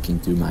when looking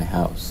through my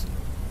house.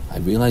 I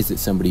realized that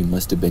somebody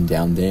must have been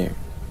down there.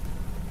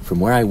 From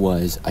where I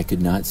was, I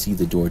could not see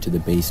the door to the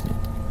basement.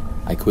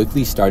 I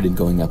quickly started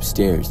going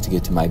upstairs to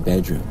get to my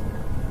bedroom.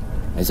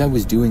 As I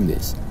was doing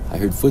this, I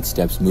heard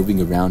footsteps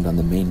moving around on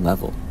the main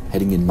level,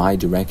 heading in my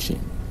direction.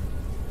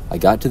 I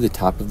got to the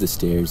top of the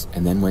stairs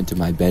and then went to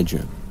my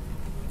bedroom.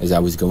 As I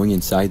was going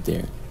inside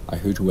there, I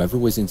heard whoever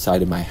was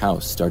inside of my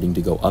house starting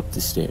to go up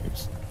the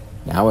stairs.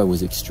 Now I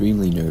was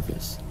extremely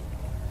nervous.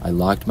 I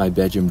locked my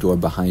bedroom door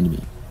behind me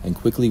and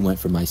quickly went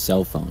for my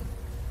cell phone.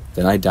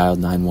 Then I dialed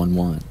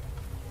 911.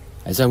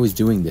 As I was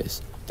doing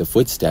this, the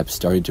footsteps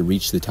started to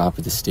reach the top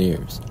of the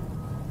stairs.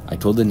 I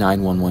told the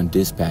 911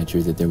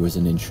 dispatcher that there was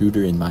an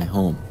intruder in my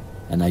home,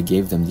 and I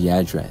gave them the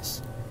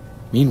address.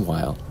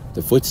 Meanwhile,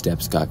 the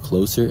footsteps got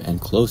closer and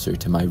closer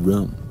to my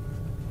room.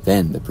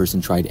 Then the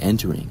person tried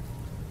entering.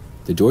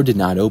 The door did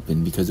not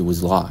open because it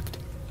was locked.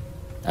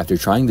 After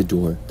trying the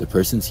door, the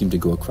person seemed to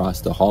go across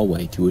the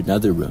hallway to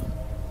another room.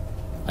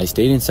 I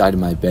stayed inside of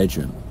my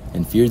bedroom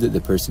and feared that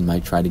the person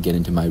might try to get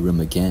into my room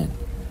again.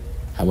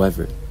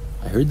 However,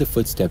 I heard the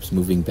footsteps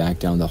moving back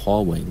down the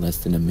hallway less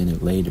than a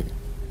minute later.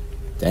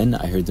 Then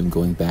I heard them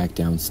going back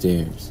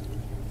downstairs.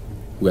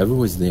 Whoever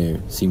was there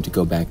seemed to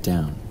go back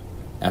down.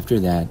 After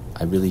that,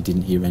 I really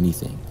didn't hear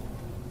anything.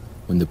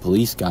 When the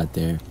police got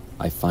there,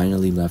 I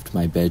finally left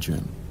my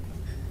bedroom.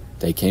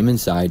 They came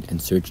inside and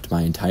searched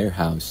my entire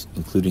house,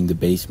 including the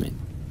basement,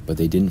 but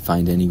they didn't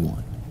find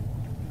anyone.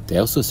 They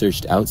also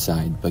searched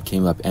outside, but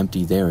came up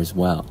empty there as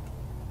well.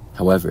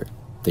 However,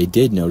 they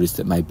did notice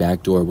that my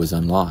back door was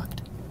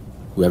unlocked.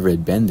 Whoever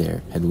had been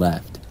there had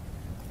left.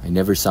 I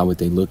never saw what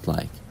they looked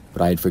like,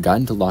 but I had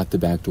forgotten to lock the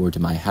back door to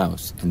my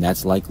house, and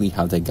that's likely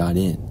how they got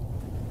in.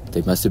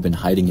 They must have been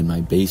hiding in my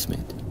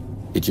basement.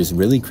 It just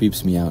really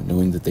creeps me out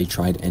knowing that they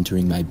tried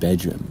entering my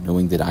bedroom,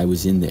 knowing that I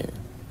was in there.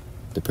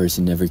 The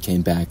person never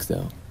came back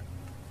though.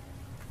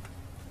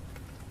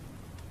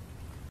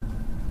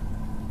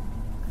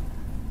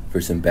 For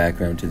some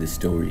background to the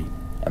story,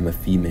 I'm a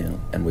female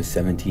and was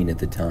 17 at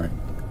the time.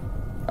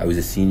 I was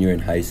a senior in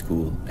high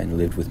school and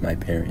lived with my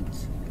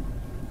parents.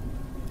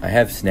 I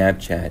have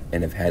Snapchat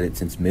and have had it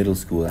since middle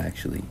school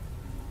actually.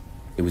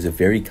 It was a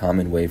very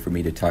common way for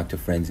me to talk to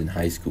friends in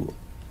high school.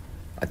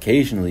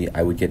 Occasionally,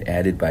 I would get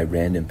added by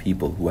random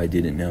people who I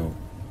didn't know.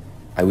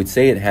 I would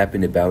say it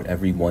happened about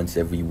every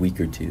week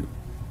or two.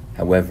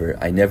 However,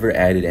 I never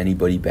added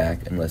anybody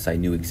back unless I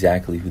knew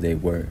exactly who they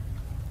were.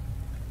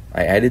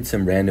 I added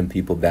some random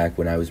people back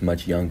when I was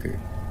much younger,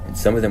 and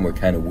some of them were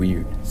kind of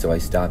weird, so I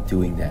stopped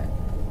doing that.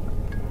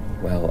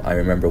 Well, I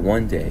remember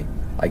one day,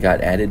 I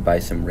got added by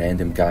some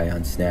random guy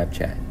on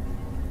Snapchat.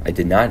 I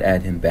did not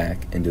add him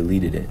back and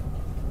deleted it.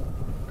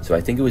 So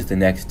I think it was the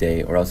next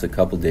day or else a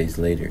couple days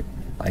later,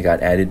 I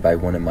got added by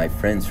one of my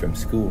friends from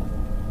school.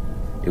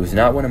 It was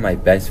not one of my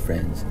best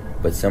friends,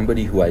 but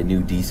somebody who I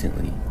knew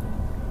decently.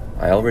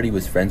 I already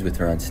was friends with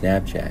her on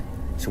Snapchat,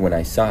 so when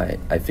I saw it,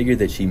 I figured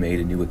that she made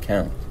a new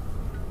account.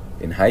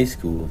 In high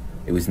school,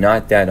 It was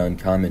not that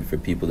uncommon for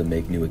people to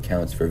make new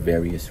accounts for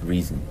various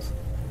reasons.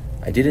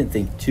 I didn't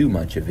think too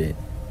much of it,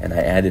 and I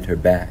added her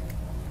back.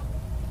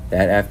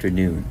 That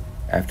afternoon,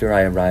 after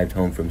I arrived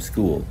home from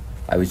school,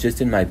 I was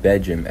just in my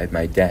bedroom at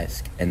my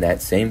desk, and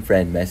that same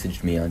friend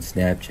messaged me on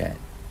Snapchat.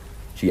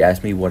 She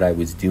asked me what I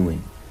was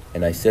doing,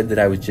 and I said that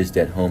I was just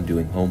at home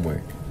doing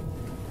homework.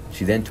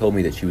 She then told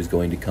me that she was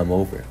going to come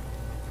over.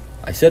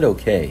 I said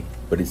okay,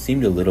 but it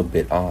seemed a little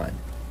bit odd.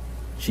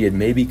 She had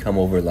maybe come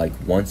over like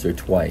once or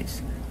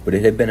twice, but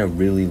it had been a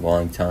really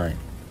long time.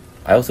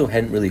 I also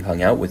hadn't really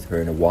hung out with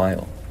her in a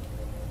while.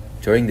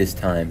 During this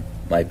time,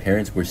 my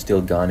parents were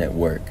still gone at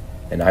work,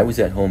 and I was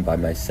at home by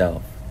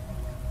myself.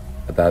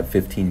 About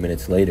 15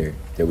 minutes later,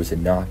 there was a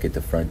knock at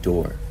the front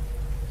door.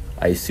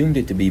 I assumed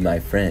it to be my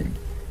friend,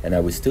 and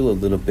I was still a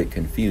little bit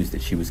confused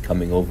that she was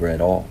coming over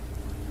at all.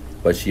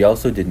 But she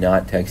also did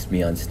not text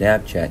me on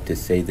Snapchat to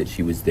say that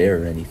she was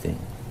there or anything.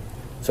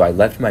 So I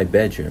left my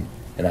bedroom,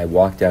 and I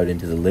walked out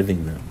into the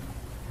living room.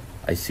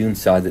 I soon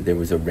saw that there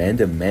was a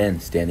random man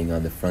standing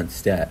on the front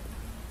step.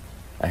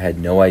 I had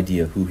no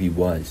idea who he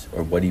was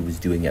or what he was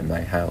doing at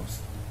my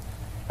house.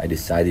 I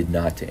decided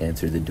not to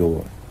answer the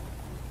door.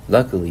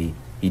 Luckily,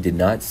 he did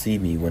not see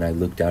me when I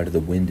looked out of the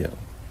window.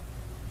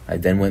 I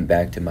then went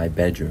back to my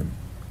bedroom.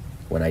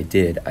 When I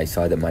did, I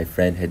saw that my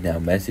friend had now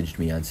messaged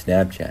me on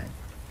Snapchat.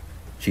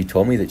 She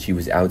told me that she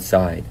was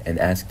outside and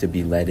asked to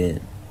be let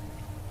in.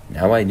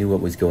 Now I knew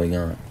what was going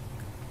on.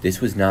 This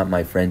was not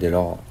my friend at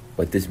all,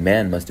 but this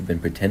man must have been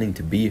pretending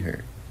to be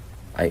her.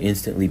 I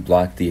instantly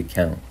blocked the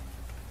account.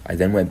 I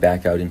then went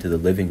back out into the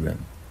living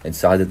room and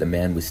saw that the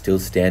man was still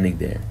standing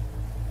there.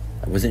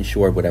 I wasn't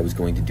sure what I was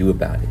going to do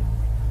about it,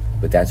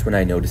 but that's when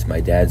I noticed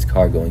my dad's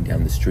car going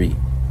down the street.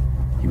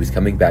 He was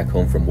coming back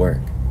home from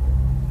work.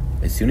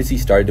 As soon as he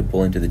started to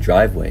pull into the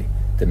driveway,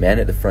 the man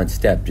at the front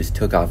step just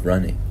took off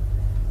running.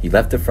 He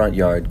left the front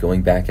yard,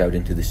 going back out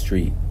into the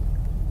street.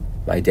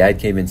 My dad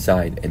came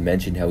inside and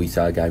mentioned how he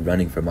saw a guy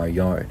running from our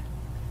yard.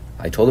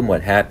 I told him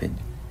what happened,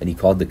 and he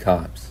called the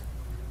cops.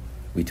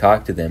 We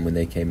talked to them when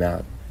they came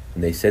out,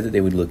 and they said that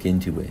they would look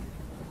into it.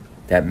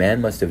 That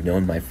man must have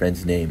known my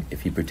friend's name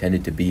if he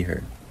pretended to be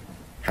her.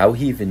 How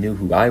he even knew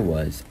who I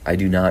was, I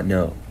do not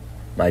know.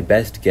 My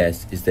best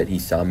guess is that he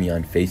saw me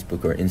on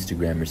Facebook or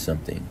Instagram or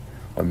something,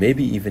 or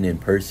maybe even in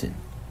person.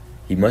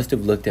 He must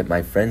have looked at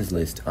my friends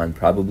list on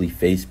probably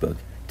Facebook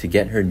to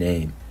get her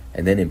name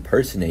and then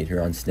impersonate her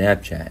on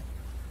Snapchat.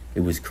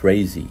 It was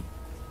crazy,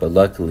 but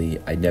luckily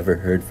I never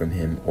heard from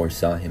him or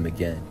saw him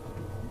again.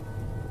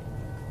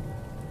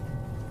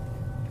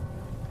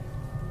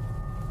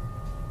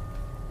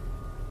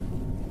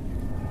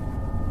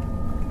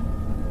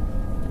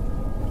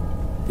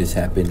 This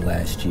happened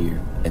last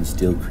year and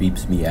still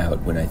creeps me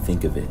out when I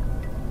think of it.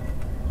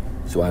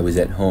 So I was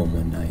at home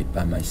one night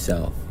by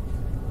myself.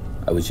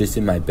 I was just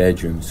in my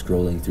bedroom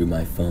scrolling through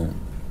my phone.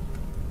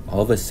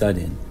 All of a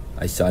sudden,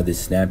 I saw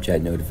this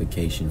Snapchat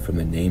notification from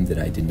a name that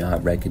I did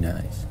not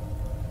recognize.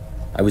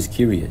 I was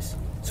curious,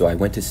 so I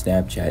went to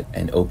Snapchat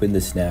and opened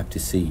the snap to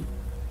see.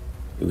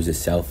 It was a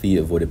selfie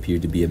of what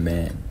appeared to be a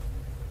man.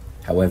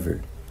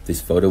 However,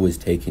 this photo was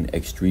taken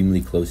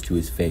extremely close to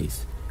his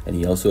face, and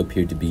he also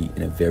appeared to be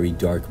in a very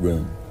dark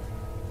room.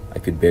 I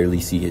could barely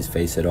see his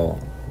face at all,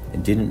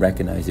 and didn't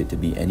recognize it to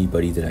be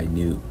anybody that I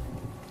knew.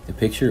 The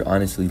picture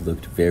honestly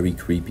looked very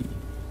creepy.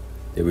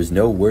 There was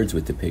no words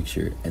with the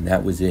picture, and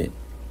that was it.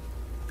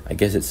 I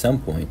guess at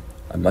some point,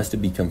 I must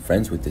have become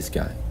friends with this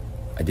guy.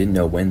 I didn't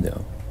know when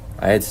though.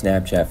 I had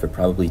Snapchat for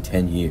probably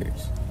 10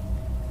 years.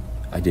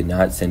 I did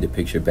not send a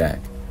picture back,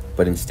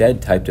 but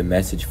instead typed a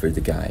message for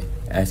the guy,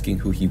 asking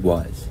who he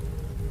was.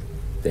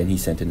 Then he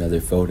sent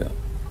another photo.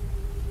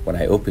 When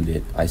I opened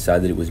it, I saw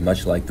that it was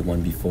much like the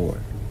one before.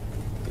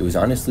 It was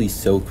honestly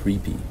so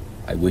creepy.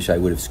 I wish I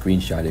would have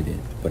screenshotted it,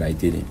 but I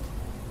didn't.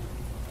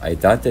 I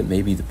thought that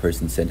maybe the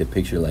person sent a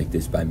picture like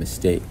this by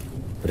mistake,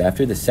 but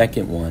after the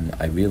second one,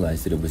 I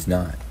realized that it was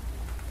not.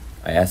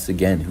 I asked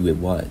again who it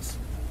was.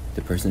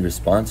 The person's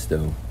response,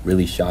 though,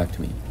 really shocked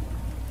me.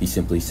 He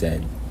simply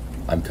said,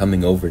 "I'm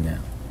coming over now."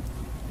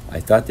 I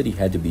thought that he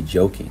had to be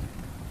joking,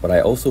 but I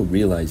also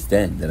realized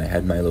then that I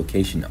had my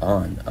location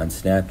on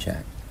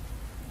Snapchat.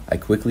 I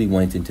quickly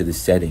went into the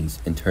settings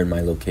and turned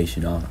my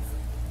location off.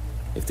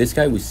 If this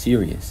guy was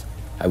serious,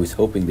 I was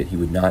hoping that he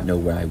would not know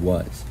where I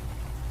was.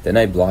 Then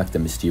I blocked the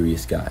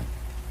mysterious guy.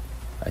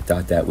 I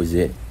thought that was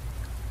it.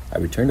 I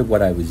returned to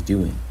what I was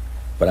doing,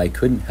 but I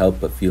couldn't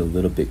help but feel a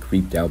little bit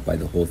creeped out by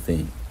the whole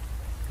thing.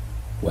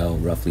 Well,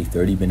 roughly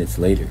 30 minutes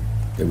later,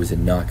 there was a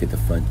knock at the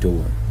front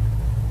door.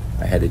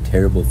 I had a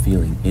terrible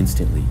feeling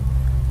instantly.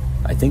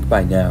 I think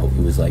by now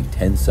it was like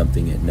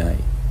 10-something at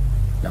night.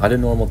 Not a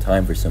normal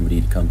time for somebody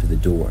to come to the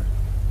door.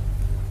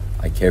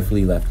 I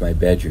carefully left my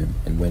bedroom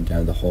and went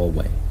down the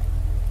hallway.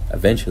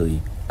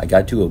 Eventually, I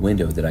got to a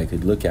window that I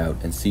could look out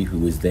and see who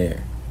was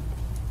there.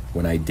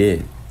 When I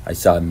did, I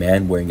saw a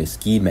man wearing a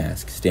ski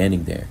mask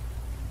standing there.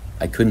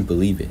 I couldn't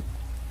believe it.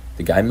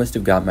 The guy must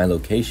have got my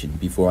location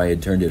before I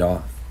had turned it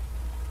off.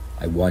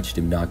 I watched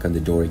him knock on the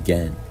door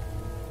again.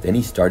 Then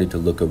he started to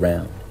look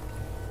around.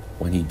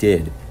 When he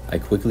did, I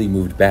quickly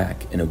moved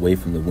back and away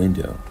from the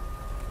window.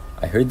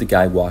 I heard the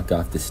guy walk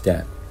off the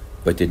step,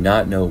 but did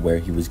not know where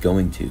he was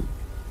going to.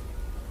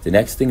 The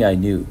next thing I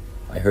knew,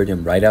 I heard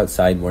him right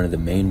outside one of the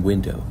main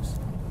windows.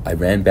 I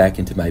ran back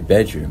into my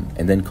bedroom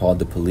and then called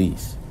the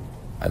police.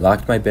 I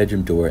locked my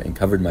bedroom door and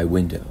covered my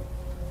window.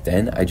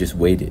 Then I just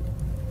waited.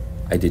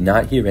 I did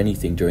not hear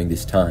anything during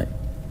this time.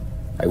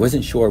 I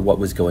wasn't sure what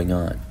was going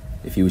on,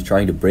 if he was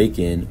trying to break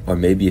in or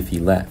maybe if he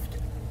left.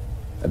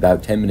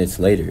 About 10 minutes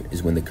later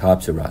is when the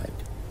cops arrived.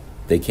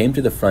 They came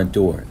to the front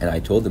door and I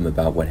told them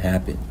about what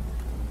happened.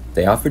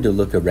 They offered to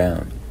look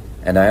around,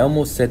 and I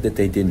almost said that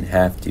they didn't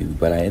have to,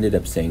 but I ended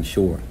up saying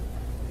sure.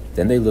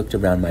 Then they looked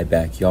around my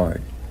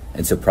backyard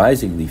and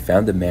surprisingly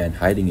found the man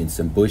hiding in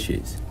some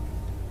bushes.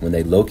 When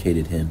they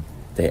located him,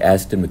 they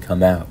asked him to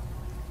come out.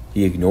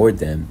 He ignored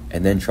them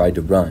and then tried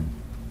to run.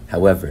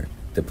 However,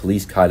 the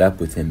police caught up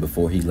with him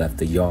before he left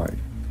the yard.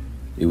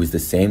 It was the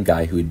same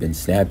guy who had been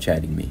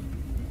Snapchatting me.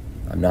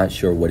 I'm not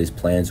sure what his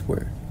plans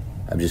were.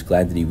 I'm just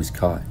glad that he was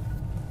caught.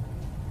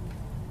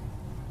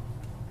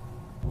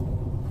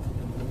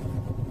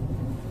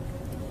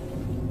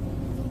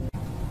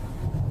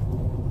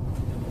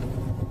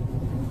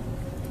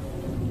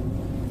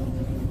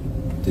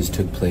 This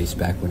took place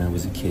back when I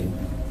was a kid.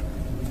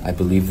 I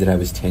believe that I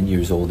was 10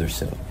 years old or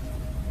so.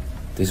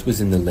 This was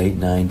in the late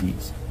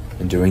 90s,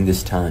 and during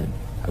this time,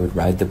 I would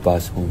ride the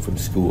bus home from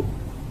school.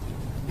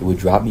 It would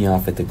drop me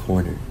off at the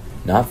corner,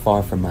 not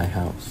far from my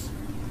house.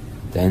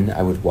 Then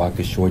I would walk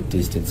a short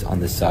distance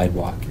on the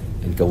sidewalk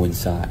and go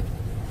inside.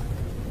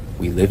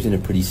 We lived in a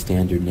pretty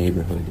standard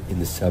neighborhood in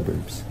the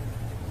suburbs,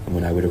 and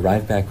when I would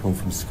arrive back home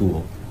from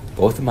school,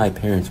 both of my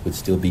parents would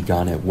still be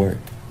gone at work.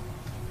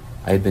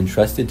 I had been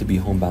trusted to be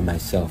home by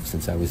myself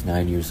since I was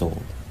 9 years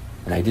old,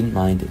 and I didn't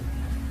mind it.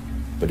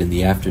 But in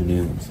the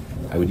afternoons,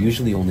 I would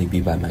usually only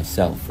be by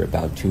myself for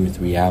about 2 or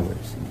 3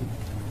 hours.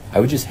 I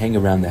would just hang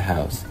around the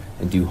house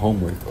and do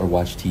homework or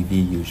watch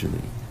TV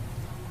usually.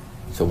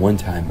 So one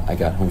time I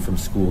got home from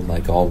school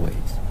like always.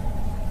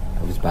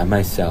 I was by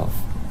myself,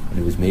 and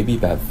it was maybe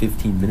about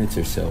 15 minutes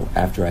or so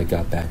after I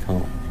got back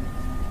home.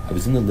 I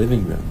was in the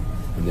living room,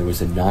 and there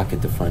was a knock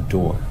at the front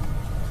door.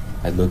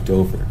 I looked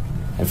over,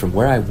 and from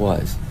where I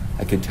was,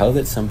 I could tell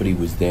that somebody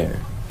was there,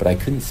 but I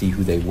couldn't see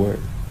who they were.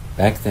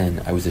 Back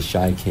then, I was a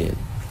shy kid,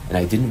 and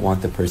I didn't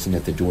want the person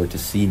at the door to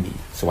see me,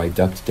 so I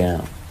ducked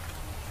down.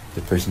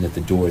 The person at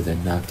the door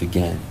then knocked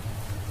again.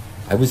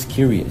 I was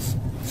curious,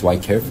 so I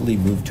carefully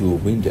moved to a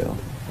window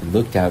and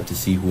looked out to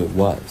see who it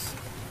was.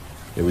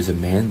 There was a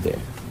man there,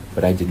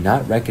 but I did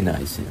not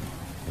recognize him,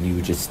 and he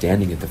was just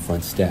standing at the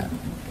front step.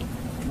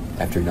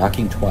 After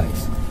knocking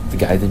twice, the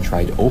guy then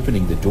tried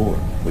opening the door,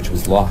 which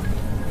was locked.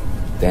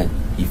 Then,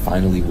 he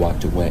finally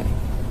walked away.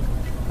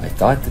 I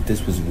thought that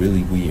this was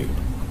really weird.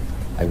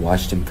 I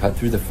watched him cut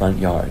through the front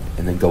yard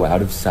and then go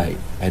out of sight,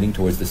 heading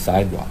towards the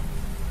sidewalk.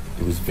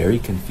 It was very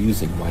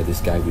confusing why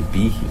this guy would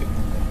be here.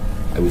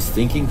 I was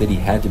thinking that he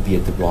had to be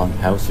at the wrong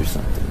house or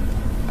something.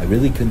 I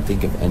really couldn't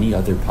think of any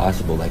other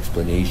possible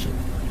explanation.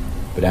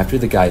 But after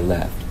the guy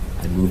left,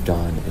 I moved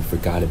on and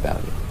forgot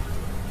about it.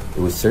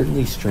 It was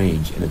certainly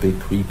strange and a bit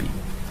creepy,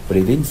 but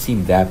it didn't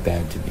seem that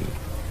bad to me.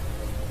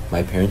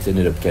 My parents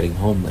ended up getting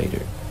home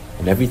later,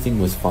 and everything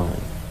was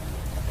fine.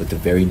 But the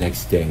very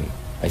next day,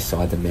 I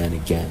saw the man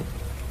again.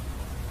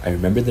 I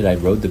remember that I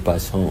rode the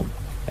bus home,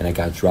 and I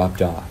got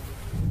dropped off.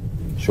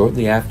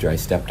 Shortly after I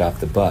stepped off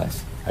the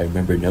bus, I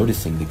remember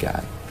noticing the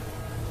guy.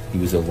 He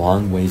was a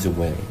long ways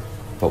away,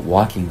 but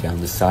walking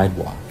down the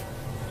sidewalk.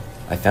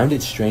 I found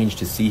it strange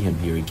to see him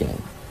here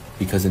again,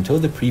 because until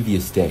the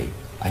previous day,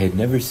 I had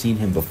never seen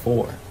him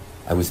before.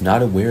 I was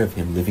not aware of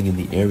him living in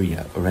the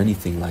area or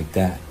anything like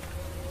that.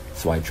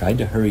 So I tried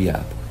to hurry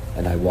up,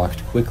 and I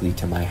walked quickly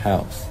to my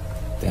house.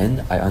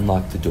 Then I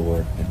unlocked the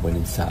door and went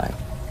inside.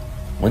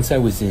 Once I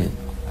was in,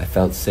 I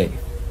felt safe,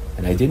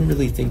 and I didn't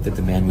really think that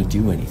the man would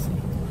do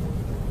anything.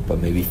 But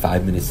maybe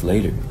 5 minutes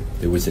later,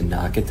 there was a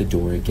knock at the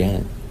door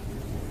again.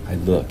 I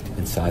looked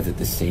and saw that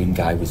the same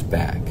guy was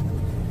back.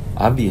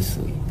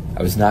 Obviously,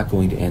 I was not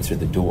going to answer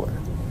the door.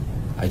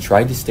 I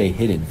tried to stay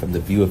hidden from the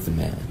view of the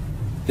man.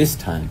 This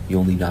time, he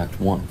only knocked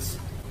once,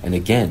 and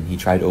again he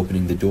tried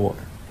opening the door.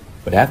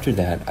 But after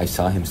that, I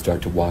saw him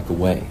start to walk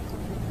away.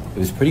 It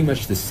was pretty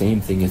much the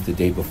same thing as the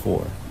day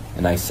before,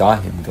 and I saw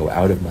him go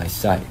out of my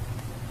sight.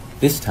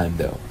 This time,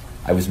 though,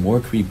 I was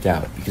more creeped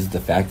out because of the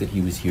fact that he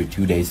was here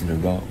 2 days in a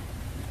row.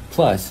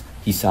 Plus,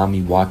 he saw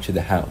me walk to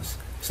the house,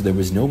 so there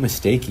was no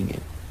mistaking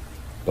it.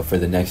 But for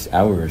the next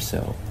hour or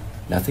so,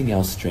 nothing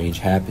else strange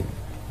happened.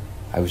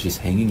 I was just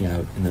hanging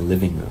out in the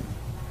living room.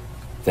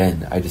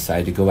 Then I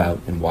decided to go out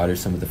and water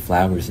some of the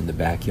flowers in the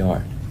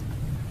backyard.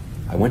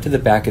 I went to the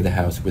back of the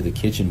house where the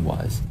kitchen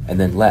was, and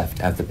then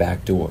left out the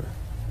back door.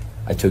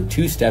 I took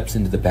 2 steps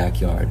into the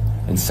backyard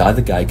and saw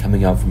the guy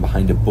coming out from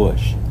behind a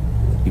bush.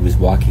 He was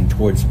walking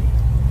towards me.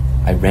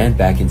 I ran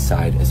back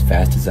inside as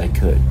fast as I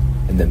could,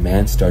 and the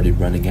man started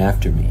running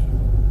after me.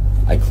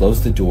 I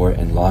closed the door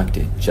and locked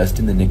it just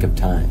in the nick of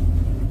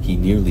time. He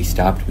nearly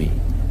stopped me.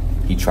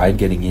 He tried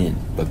getting in,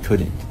 but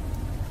couldn't.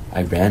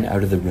 I ran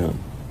out of the room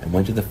and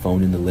went to the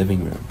phone in the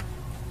living room.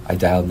 I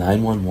dialed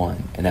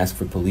 911 and asked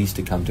for police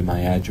to come to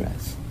my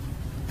address.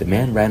 The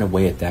man ran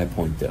away at that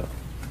point though.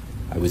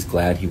 I was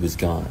glad he was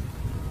gone.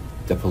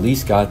 The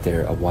police got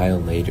there a while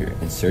later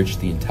and searched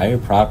the entire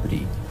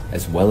property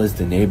as well as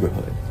the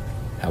neighborhood.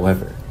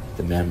 However,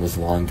 the man was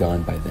long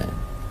gone by then.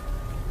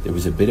 There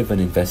was a bit of an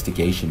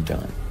investigation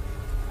done.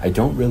 I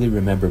don't really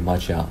remember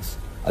much else,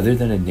 other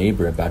than a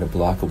neighbor about a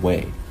block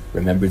away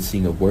remembered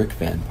seeing a work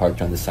van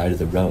parked on the side of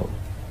the road.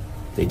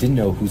 They didn't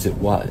know whose it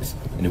was,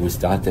 and it was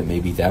thought that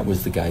maybe that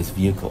was the guy's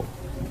vehicle.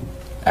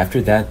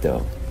 After that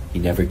though, he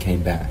never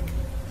came back.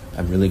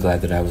 I'm really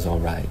glad that I was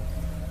alright.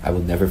 I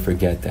will never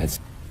forget that.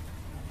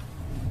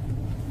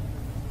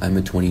 I'm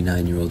a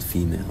 29-year-old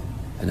female,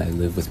 and I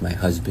live with my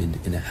husband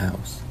in a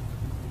house.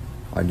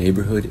 Our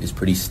neighborhood is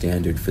pretty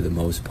standard for the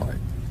most part,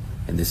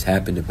 and this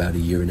happened about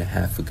 1.5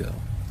 years ago.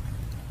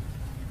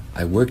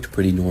 I worked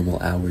pretty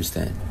normal hours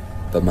then,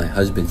 but my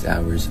husband's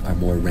hours are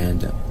more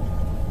random.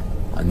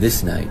 On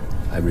this night,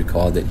 I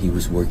recall that he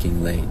was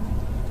working late.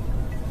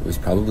 It was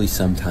probably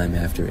sometime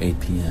after 8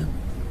 p.m.,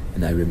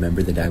 and I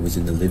remember that I was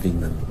in the living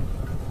room.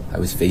 I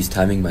was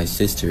FaceTiming my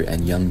sister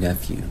and young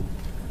nephew.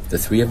 The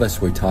three of us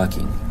were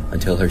talking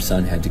until her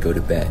son had to go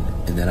to bed,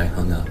 and then I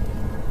hung up.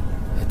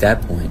 At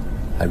that point,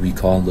 I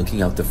recall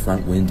looking out the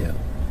front window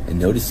and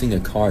noticing a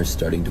car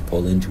starting to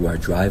pull into our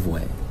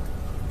driveway.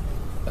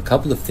 A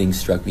couple of things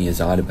struck me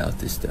as odd about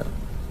this though.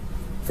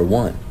 For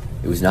one,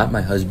 it was not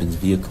my husband's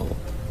vehicle,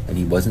 and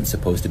he wasn't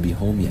supposed to be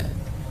home yet.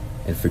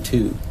 And for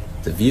two,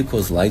 the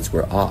vehicle's lights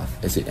were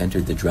off as it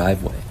entered the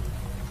driveway.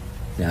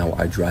 Now,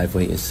 our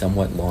driveway is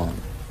somewhat long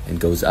and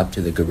goes up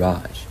to the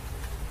garage.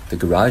 The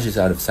garage is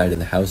out of sight of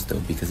the house though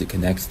because it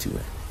connects to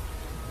it.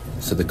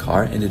 So the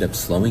car ended up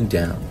slowing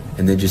down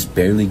and then just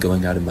barely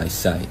going out of my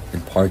sight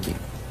and parking.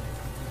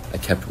 I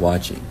kept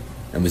watching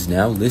and was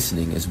now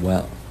listening as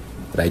well,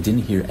 but I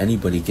didn't hear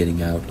anybody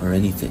getting out or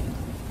anything.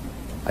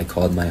 I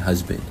called my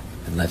husband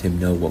and let him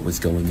know what was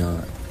going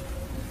on.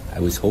 I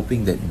was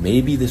hoping that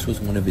maybe this was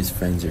one of his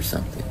friends or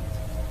something,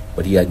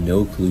 but he had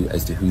no clue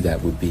as to who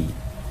that would be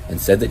and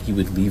said that he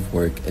would leave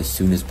work as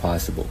soon as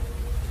possible.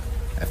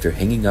 After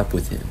hanging up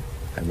with him,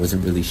 I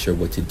wasn't really sure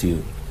what to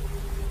do.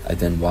 I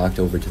then walked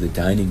over to the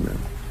dining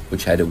room,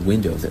 which had a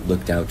window that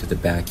looked out to the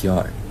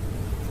backyard.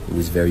 It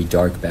was very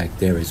dark back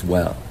there as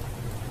well.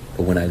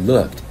 But when I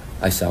looked,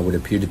 I saw what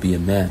appeared to be a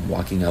man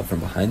walking out from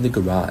behind the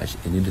garage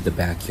and into the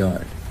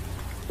backyard.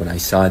 When I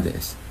saw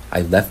this,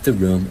 I left the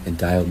room and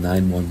dialed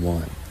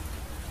 911.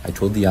 I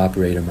told the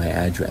operator my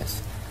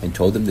address and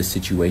told him the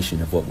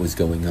situation of what was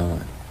going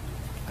on.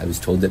 I was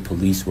told that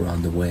police were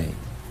on the way.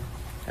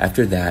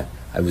 After that,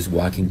 I was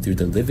walking through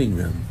the living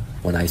room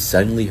when I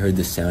suddenly heard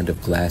the sound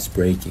of glass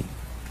breaking.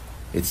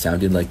 It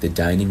sounded like the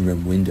dining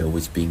room window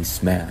was being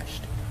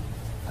smashed.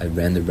 I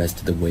ran the rest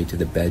of the way to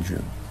the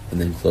bedroom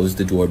and then closed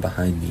the door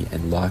behind me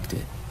and locked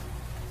it.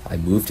 I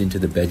moved into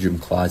the bedroom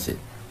closet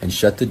and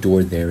shut the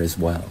door there as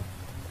well.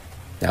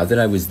 Now that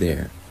I was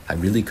there, I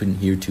really couldn't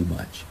hear too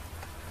much.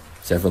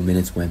 Several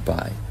minutes went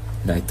by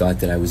and I thought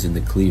that I was in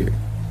the clear,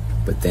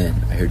 but then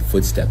I heard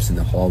footsteps in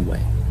the hallway.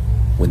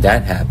 When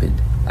that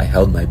happened, I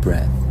held my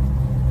breath.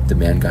 The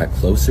man got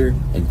closer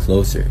and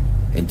closer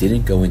and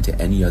didn't go into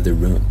any other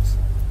rooms.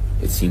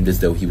 It seemed as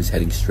though he was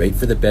heading straight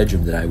for the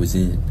bedroom that I was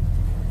in.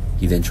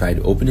 He then tried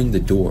opening the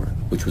door,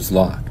 which was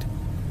locked.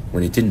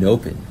 When it didn't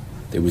open,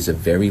 there was a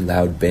very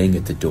loud bang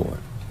at the door.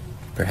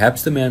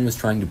 Perhaps the man was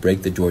trying to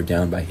break the door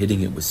down by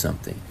hitting it with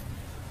something.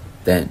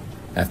 Then,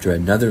 after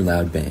another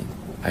loud bang,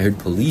 I heard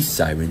police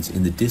sirens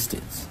in the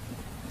distance.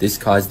 This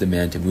caused the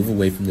man to move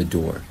away from the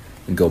door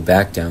and go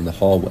back down the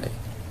hallway.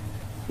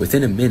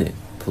 Within a minute,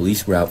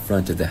 police were out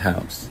front of the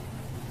house.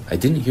 I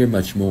didn't hear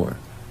much more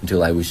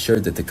until I was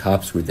sure that the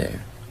cops were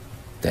there.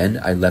 Then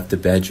I left the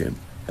bedroom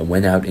and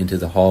went out into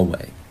the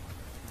hallway.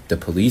 The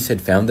police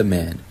had found the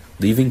man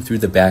leaving through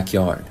the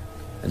backyard,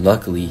 and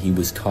luckily he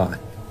was caught.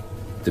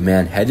 The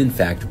man had in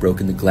fact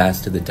broken the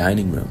glass to the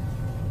dining room,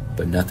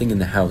 but nothing in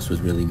the house was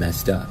really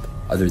messed up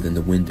other than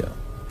the window.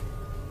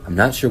 I'm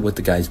not sure what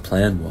the guy's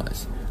plan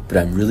was, but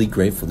I'm really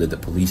grateful that the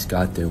police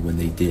got there when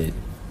they did.